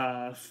games.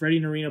 Freddie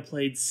Narina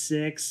played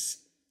 6.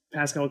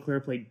 Pascal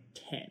Leclerc played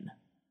 10.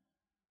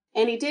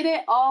 And he did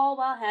it all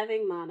while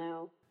having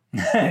mono.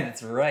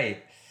 That's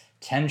right.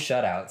 10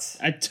 shutouts.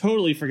 I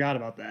totally forgot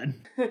about that.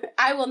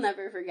 I will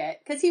never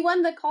forget. Because he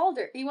won the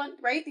Calder. He won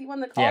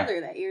the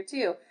Calder that year,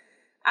 too.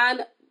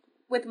 And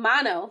with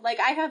mono, like,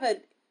 I have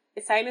a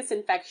sinus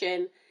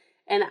infection,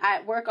 and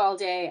at work all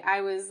day,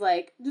 I was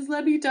like, just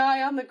let me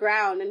die on the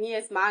ground. And he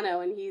has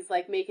mono, and he's,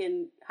 like,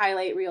 making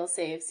highlight reel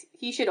saves.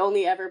 He should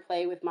only ever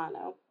play with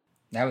mono.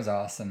 That was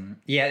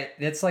awesome. Yeah,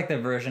 it's like the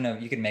version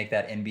of, you could make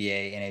that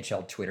NBA,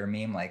 NHL Twitter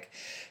meme, like,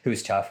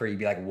 who's tougher? You'd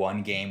be like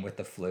one game with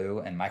the flu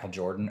and Michael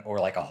Jordan, or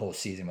like a whole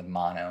season with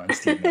mono and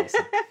Steve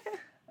Mason.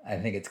 I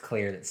think it's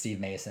clear that Steve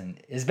Mason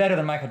is better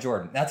than Michael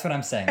Jordan. That's what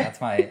I'm saying. That's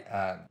my...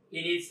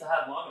 He needs to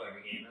have mono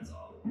every game, that's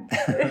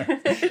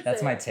all.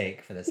 That's my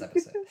take for this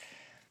episode.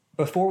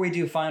 Before we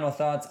do final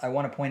thoughts, I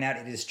want to point out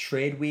it is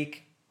trade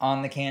week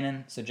on the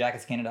Cannon, so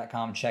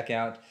jacketscannon.com. Check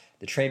out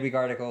the trade week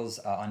articles.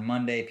 On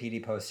Monday,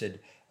 PD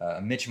posted a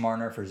Mitch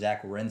Marner for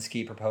Zach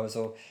Werenski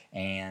proposal,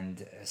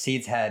 and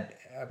Seeds had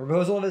a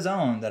proposal of his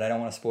own that I don't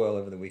want to spoil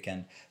over the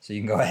weekend, so you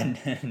can go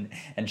ahead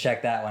and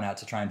check that one out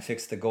to try and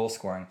fix the goal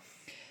scoring.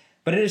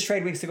 But it is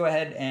trade week, so go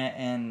ahead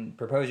and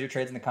propose your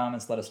trades in the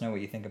comments. Let us know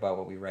what you think about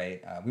what we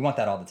write. We want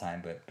that all the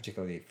time, but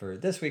particularly for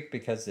this week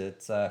because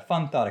it's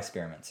fun thought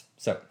experiments.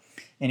 So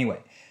anyway,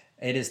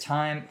 it is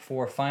time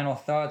for final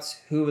thoughts.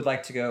 Who would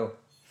like to go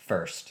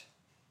first?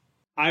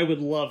 I would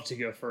love to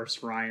go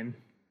first, Ryan.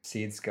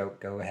 Seeds, go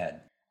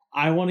ahead.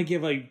 I want to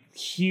give a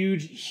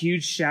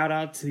huge shout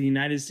out to the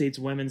United States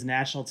women's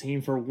national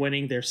team for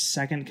winning their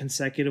 2nd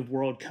consecutive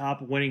World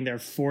Cup, winning their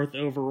 4th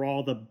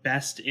overall, the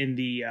best in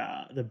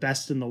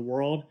the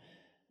world.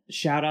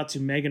 Shout out to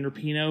Megan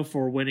Rapinoe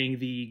for winning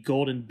the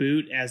Golden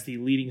Boot as the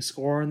leading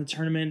scorer in the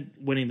tournament,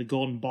 winning the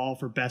Golden Ball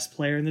for best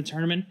player in the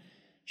tournament.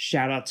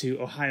 Shout out to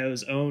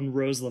Ohio's own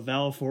Rose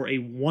Lavelle for a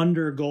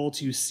wonder goal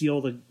to seal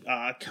the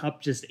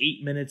cup just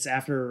 8 minutes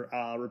after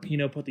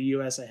Rapinoe put the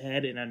U.S.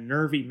 ahead in a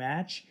nervy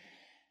match.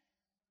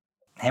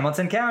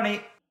 Hamilton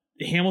County,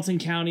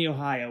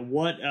 Ohio.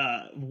 What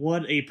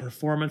a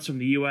performance from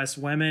the U.S.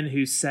 women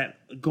who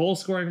set goal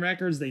scoring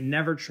records. They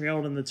never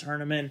trailed in the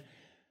tournament.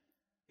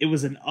 It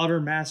was an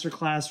utter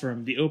masterclass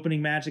from the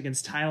opening match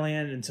against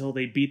Thailand until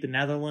they beat the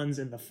Netherlands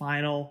in the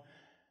final.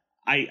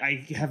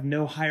 I have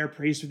no higher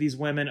praise for these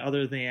women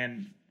other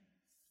than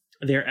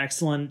they're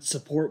excellent.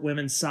 Support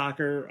women's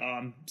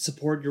soccer.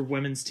 Support your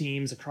women's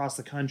teams across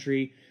the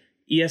country.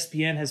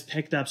 ESPN has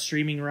picked up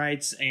streaming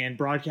rights and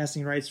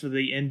broadcasting rights for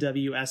the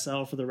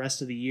NWSL for the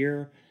rest of the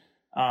year.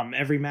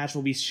 Every match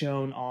will be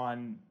shown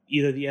on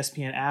either the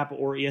ESPN app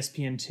or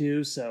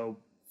ESPN2. So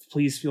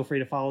please feel free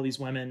to follow these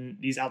women,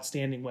 these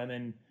outstanding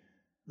women,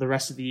 the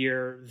rest of the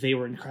year. They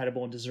were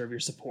incredible and deserve your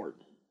support.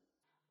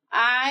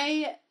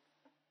 I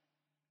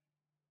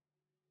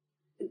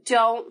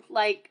don't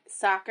like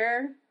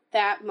soccer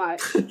that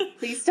much.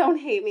 Please don't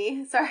hate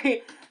me.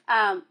 Sorry.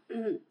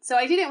 So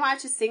I didn't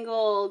watch a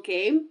single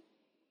game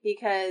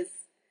because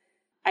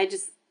I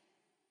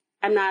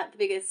I'm not the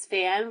biggest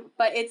fan,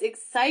 but it's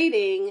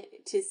exciting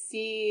to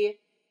see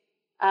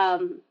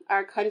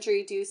our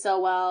country do so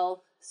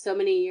well so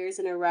many years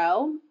in a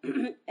row.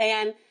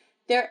 And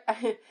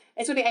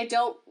it's funny, I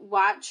don't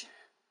watch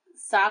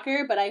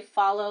soccer, but I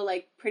follow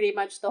like pretty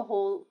much the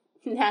whole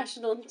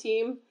national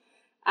team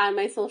on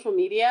my social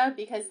media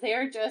because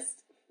they're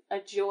just a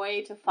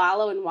joy to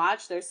follow and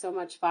watch. They're so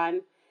much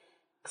fun.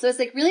 So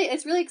it's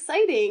really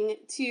exciting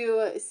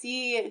to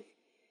see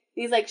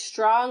these like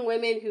strong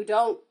women who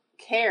don't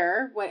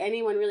care what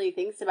anyone really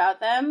thinks about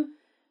them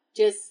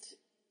just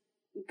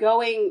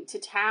going to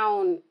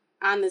town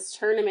on this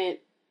tournament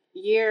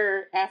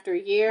year after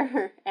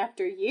year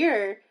after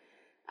year.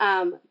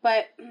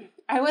 But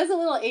I was a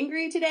little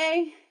angry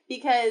today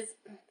because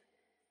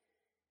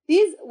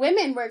these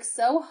women work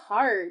so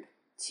hard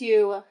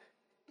to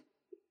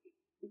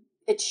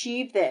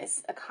achieve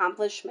this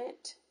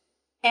accomplishment.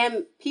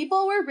 And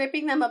people were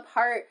ripping them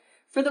apart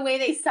for the way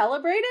they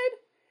celebrated.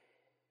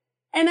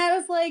 And I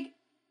was like,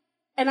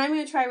 and I'm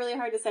going to try really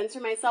hard to censor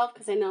myself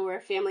because I know we're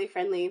a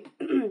family-friendly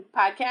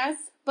podcast.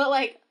 But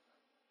like,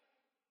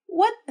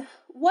 what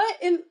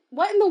in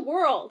the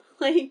world?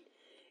 Like,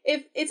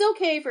 if it's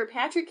okay for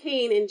Patrick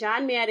Kane and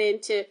John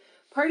Madden to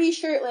party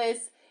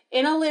shirtless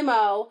in a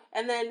limo,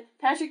 and then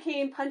Patrick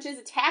Kane punches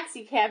a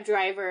taxi cab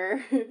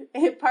driver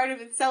as part of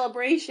his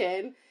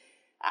celebration,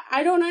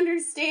 I don't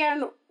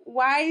understand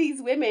why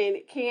these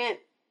women can't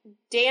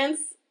dance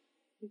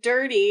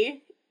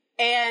dirty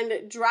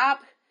and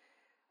drop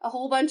a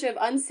whole bunch of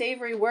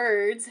unsavory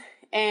words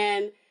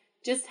and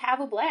just have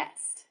a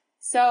blast.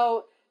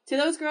 So to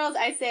those girls,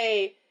 I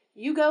say,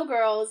 you go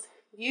girls,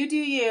 you do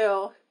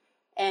you,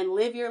 and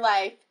live your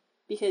life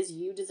because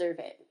you deserve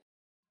it.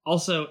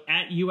 Also,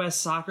 at US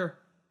Soccer,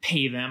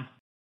 pay them.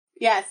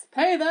 Yes,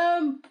 pay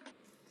them.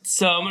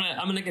 So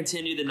I'm gonna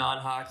continue the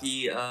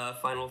non-hockey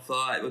final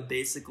thought with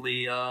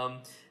basically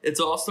it's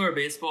All-Star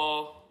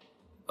Baseball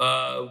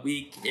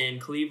week in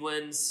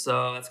Cleveland,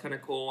 so that's kind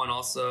of cool. And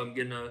also I'm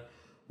gonna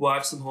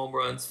watch some home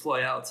runs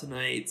fly out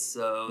tonight,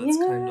 so that's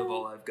kind of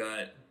all I've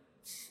got.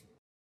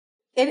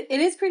 It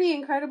is pretty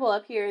incredible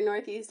up here in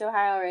Northeast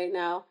Ohio right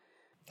now.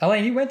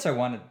 Elaine, you went to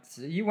one of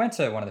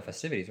the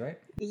festivities, right?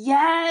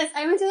 Yes,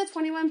 I went to the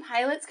 21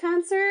 Pilots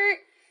concert.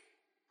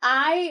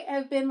 I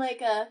have been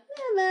like a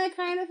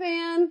kind of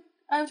fan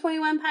of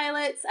 21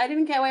 Pilots. I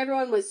didn't get why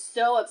everyone was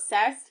so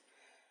obsessed.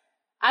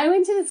 I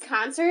went to this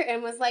concert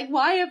and was like,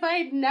 why have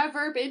I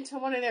never been to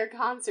one of their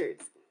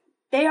concerts?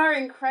 They are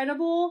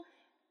incredible,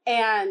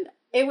 and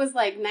it was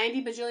like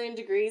 90 bajillion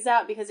degrees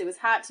out because it was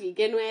hot to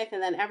begin with,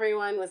 and then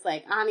everyone was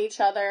like on each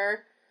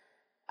other.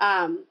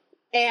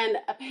 And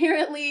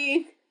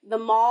apparently the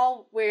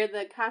mall where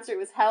the concert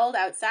was held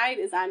outside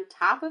is on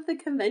top of the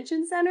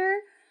convention center.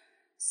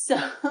 So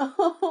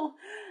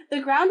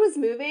the ground was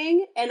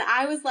moving, and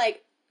I was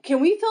like, can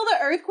we feel the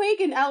earthquake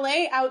in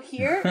LA out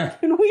here?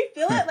 Can we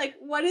feel it? Like,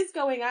 what is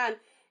going on?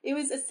 It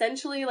was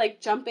essentially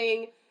like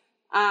jumping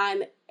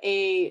on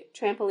a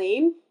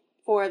trampoline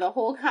for the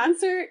whole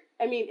concert.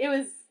 I mean, it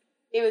was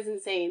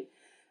insane.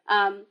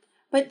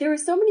 But there were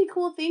so many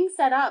cool things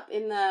set up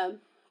in the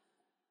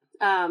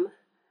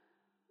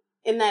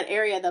in that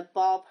area, the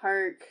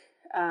ballpark.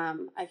 I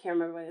can't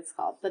remember what it's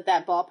called, but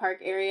that ballpark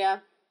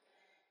area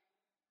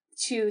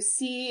to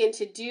see and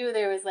to do.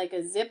 There was like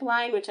a zip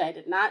line, which I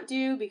did not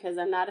do because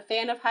I'm not a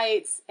fan of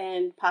heights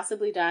and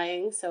possibly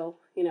dying. So,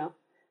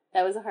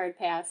 that was a hard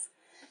pass.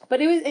 But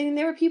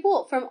there were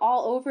people from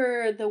all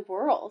over the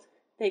world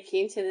that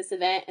came to this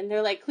event, and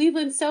they're like,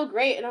 Cleveland's so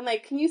great. And I'm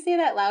like, can you say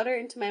that louder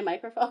into my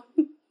microphone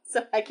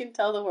so I can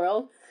tell the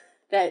world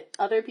that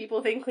other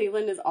people think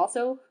Cleveland is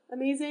also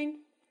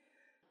amazing?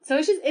 So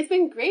it's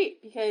been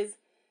great because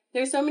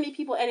there's so many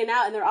people in and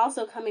out, and they're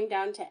also coming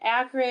down to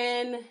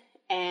Akron,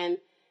 and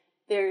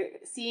they're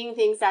seeing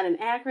things down in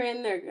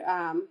Akron. They're,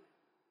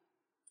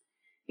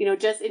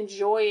 just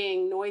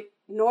enjoying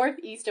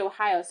Northeast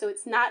Ohio. So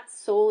it's not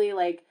solely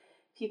like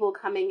people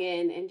coming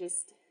in and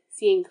just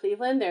seeing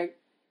Cleveland. They're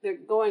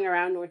going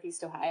around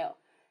Northeast Ohio,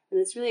 and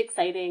it's really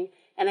exciting.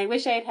 And I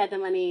wish I had had the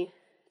money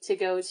to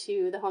go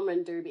to the Home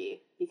Run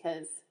Derby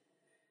because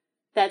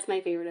that's my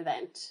favorite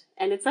event.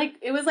 And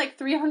it was like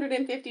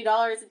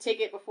 $350 a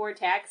ticket before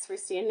tax for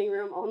standing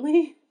room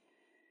only.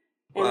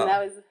 And wow.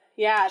 that was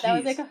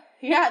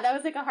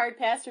like a hard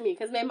pass for me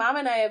because my mom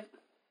and I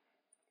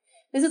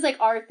this is like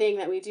our thing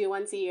that we do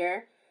once a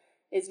year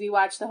is we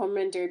watch the Home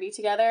Run Derby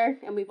together,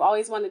 and we've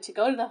always wanted to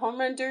go to the Home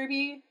Run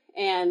Derby,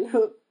 and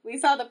we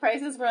saw the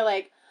prices were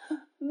like,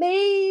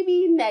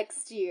 maybe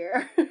next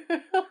year.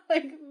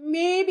 Like,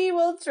 maybe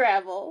we'll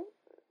travel,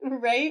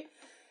 right?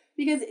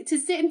 Because to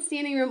sit in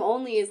standing room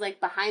only is like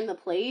behind the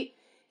plate.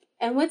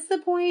 And what's the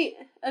point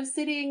of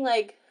sitting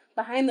like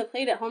behind the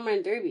plate at Home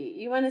Run Derby?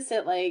 You want to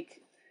sit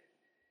like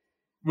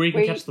where you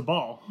can catch the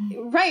ball.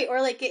 Right, or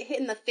like get hit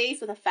in the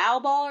face with a foul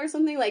ball or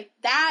something like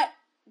that.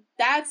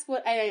 That's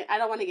what I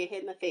don't want to get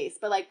hit in the face,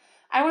 but like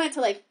I want it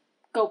to like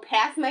go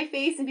past my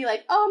face and be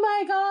like, oh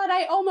my God,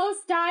 I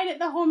almost died at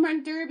the Home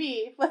Run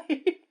Derby.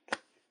 Like,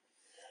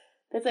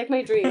 that's like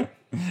my dream.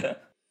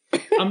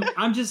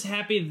 I'm just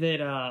happy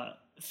that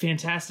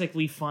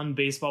fantastically fun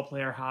baseball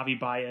player Javi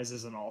Baez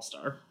is an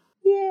all-star.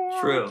 Yeah.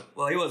 True.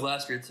 Well, he was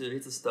last year too.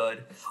 He's a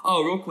stud.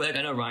 Oh, real quick,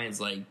 I know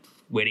Ryan's like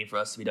waiting for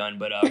us to be done,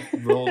 but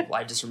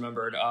I just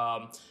remembered.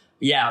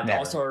 The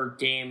All-Star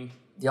game.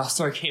 The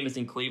All-Star game is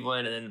in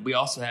Cleveland, and then we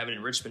also have it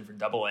in Richmond for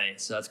AA,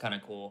 so that's kind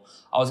of cool.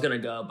 I was gonna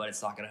go, but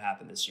it's not gonna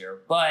happen this year.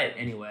 But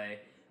anyway,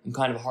 I'm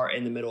kind of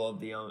in the middle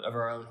of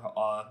our own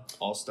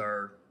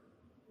All-Star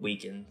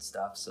weekend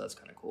stuff, so that's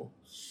kind of cool.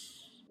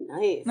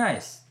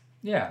 Nice.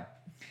 Yeah,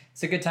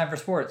 it's a good time for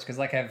sports because,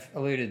 like I've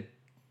alluded,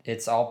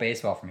 it's all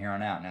baseball from here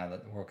on out. Now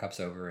that the World Cup's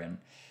over and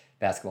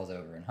basketball's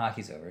over and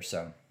hockey's over,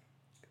 so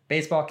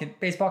baseball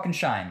can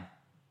shine.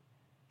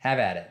 Have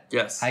at it.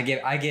 Yes, I give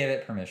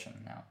it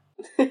permission now.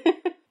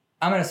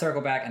 I'm going to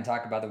circle back and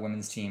talk about the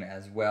women's team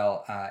as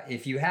well.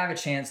 If you have a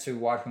chance to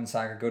watch women's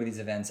soccer, go to these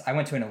events. I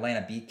went to an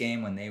Atlanta Beat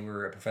game when they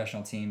were a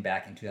professional team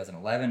back in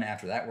 2011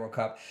 after that World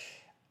Cup.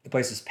 The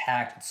place was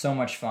packed. It's so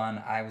much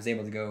fun. I was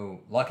able to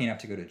lucky enough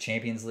to go to a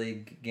Champions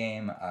League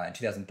game in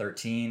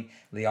 2013,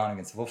 Lyon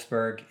against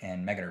Wolfsburg,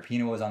 and Megan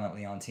Rapinoe was on that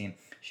Lyon team.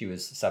 She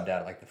was subbed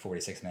out at like the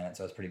 46 minutes,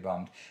 so I was pretty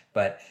bummed.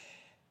 But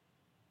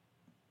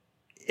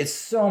it's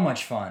so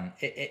much fun.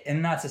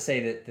 And not to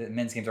say that the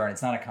men's games aren't,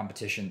 it's not a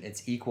competition.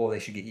 It's equal. They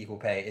should get equal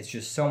pay. It's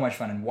just so much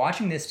fun. And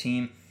watching this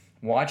team,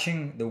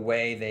 watching the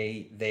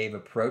way they've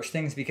approached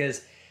things,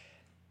 because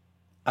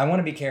I want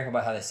to be careful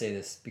about how they say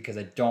this because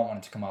I don't want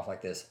it to come off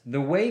like this. The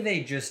way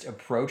they just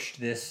approached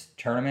this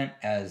tournament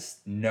as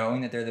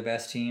knowing that they're the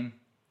best team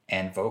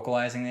and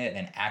vocalizing it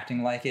and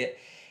acting like it,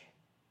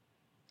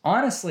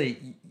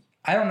 honestly,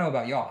 I don't know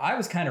about y'all. I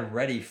was kind of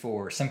ready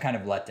for some kind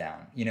of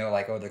letdown,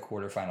 like, the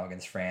quarterfinal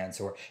against France,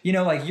 or,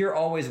 like you're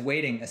always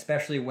waiting,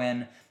 especially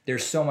when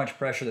there's so much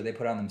pressure that they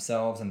put on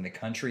themselves and the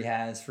country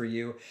has for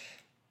you.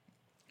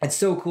 It's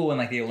so cool in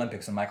like the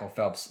Olympics when Michael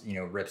Phelps,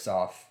 rips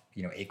off,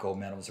 8 gold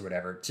medals or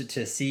whatever,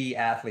 to see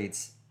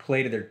athletes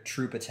play to their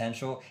true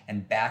potential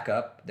and back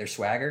up their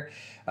swagger.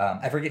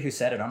 I forget who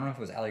said it. I don't know if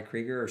it was Ali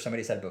Krieger or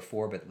somebody said it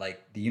before, but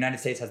like the United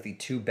States has the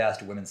 2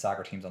 best women's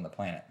soccer teams on the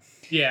planet.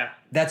 Yeah.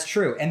 That's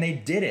true. And they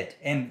did it.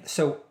 And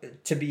so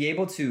to be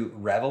able to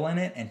revel in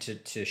it and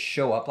to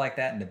show up like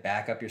that and to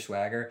back up your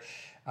swagger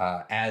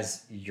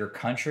as your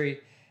country,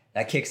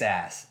 that kicks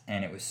ass.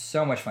 And it was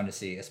so much fun to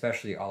see,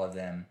 especially all of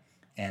them.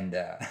 And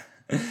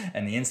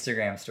and the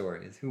Instagram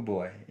stories. Oh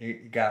boy,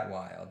 it got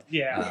wild.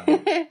 Yeah.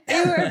 They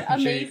were amazing. I'm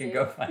sure you can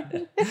go find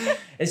it.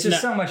 It's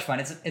just so much fun.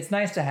 It's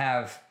nice to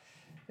have,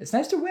 it's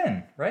nice to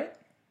win, right?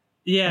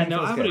 Yeah,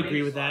 no, I would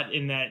agree with that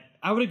in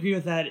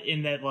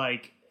that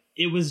like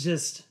it was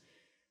just,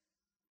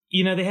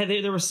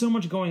 there was so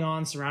much going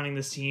on surrounding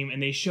this team,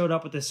 and they showed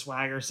up with this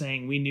swagger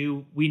saying we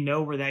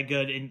know we're that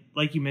good. And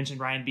like you mentioned,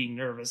 Ryan being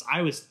nervous,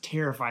 I was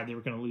terrified they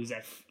were going to lose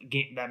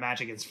that match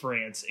against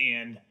France,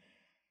 and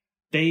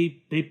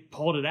they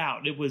pulled it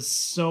out. It was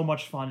so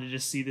much fun to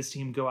just see this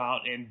team go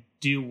out and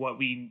do what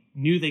we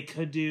knew they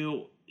could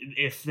do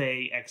if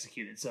they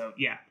executed. So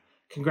yeah,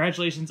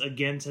 congratulations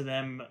again to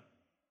them.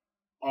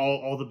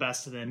 All the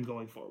best to them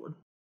going forward.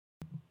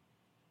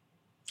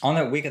 On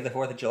the week of the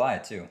 4th of July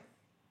too.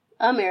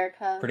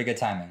 America. Pretty good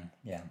timing.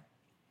 Yeah.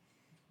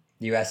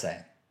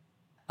 USA.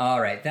 All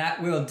right,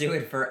 that will do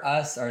it for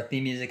us. Our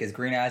theme music is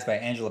Green Eyes by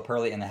Angela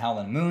Perley and the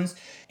Howlin' Moons.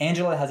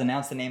 Angela has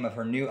announced the name of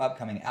her new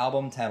upcoming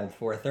album titled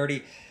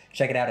 430.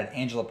 Check it out at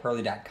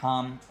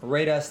angelaperley.com.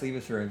 Rate us, leave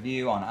us a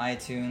review on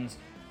iTunes.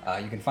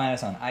 You can find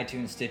us on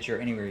iTunes,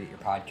 Stitcher, anywhere you get your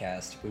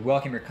podcast. We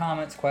welcome your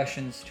comments,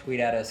 questions, tweet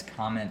at us,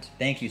 comment.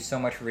 Thank you so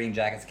much for reading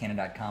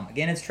jacketscannon.com.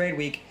 Again, it's trade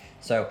week,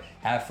 so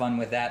have fun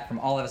with that. From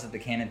all of us at The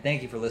Cannon,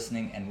 thank you for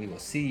listening, and we will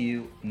see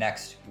you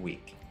next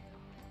week.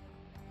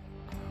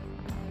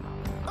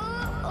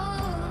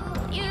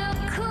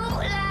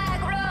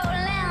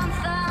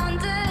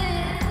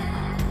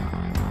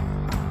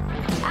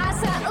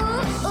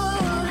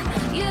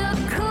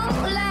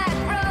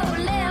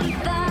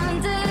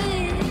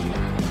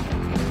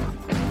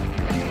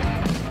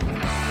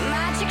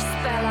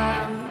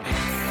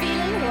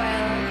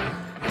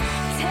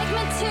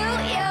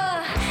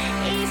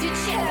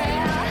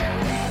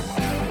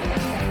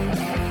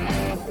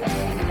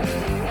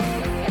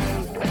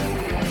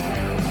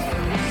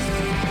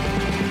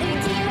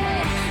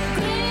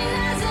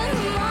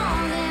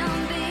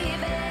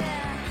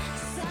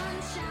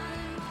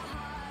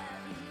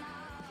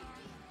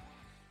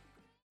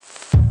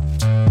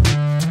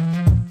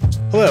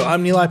 Hello,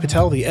 I'm Nilay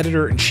Patel, the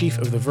editor-in-chief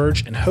of The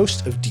Verge and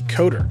host of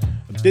Decoder,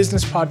 a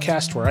business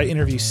podcast where I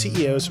interview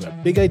CEOs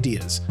about big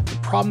ideas, the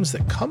problems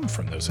that come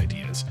from those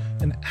ideas,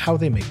 and how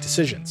they make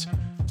decisions.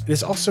 It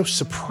is also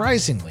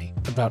surprisingly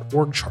about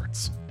org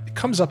charts. It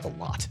comes up a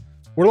lot.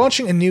 We're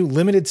launching a new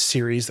limited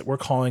series that we're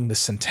calling the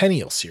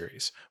Centennial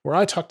Series, where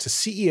I talk to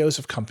CEOs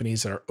of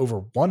companies that are over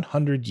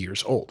 100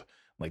 years old,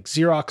 like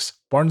Xerox,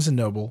 Barnes &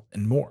 Noble,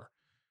 and more.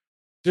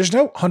 There's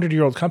no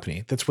 100-year-old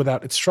company that's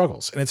without its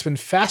struggles, and it's been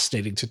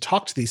fascinating to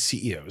talk to these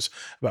CEOs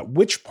about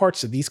which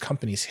parts of these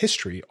companies'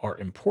 history are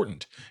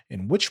important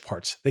and which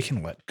parts they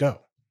can let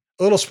go.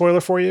 A little spoiler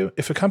for you,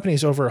 if a company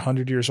is over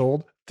 100 years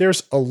old,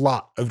 there's a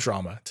lot of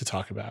drama to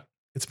talk about.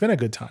 It's been a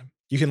good time.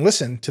 You can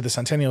listen to the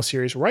Centennial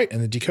series right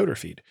in the Decoder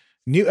feed.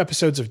 New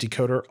episodes of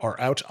Decoder are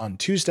out on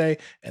Tuesday,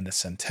 and the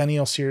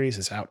Centennial series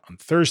is out on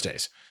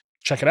Thursdays.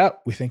 Check it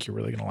out. We think you're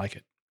really going to like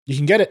it. You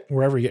can get it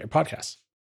wherever you get your podcasts.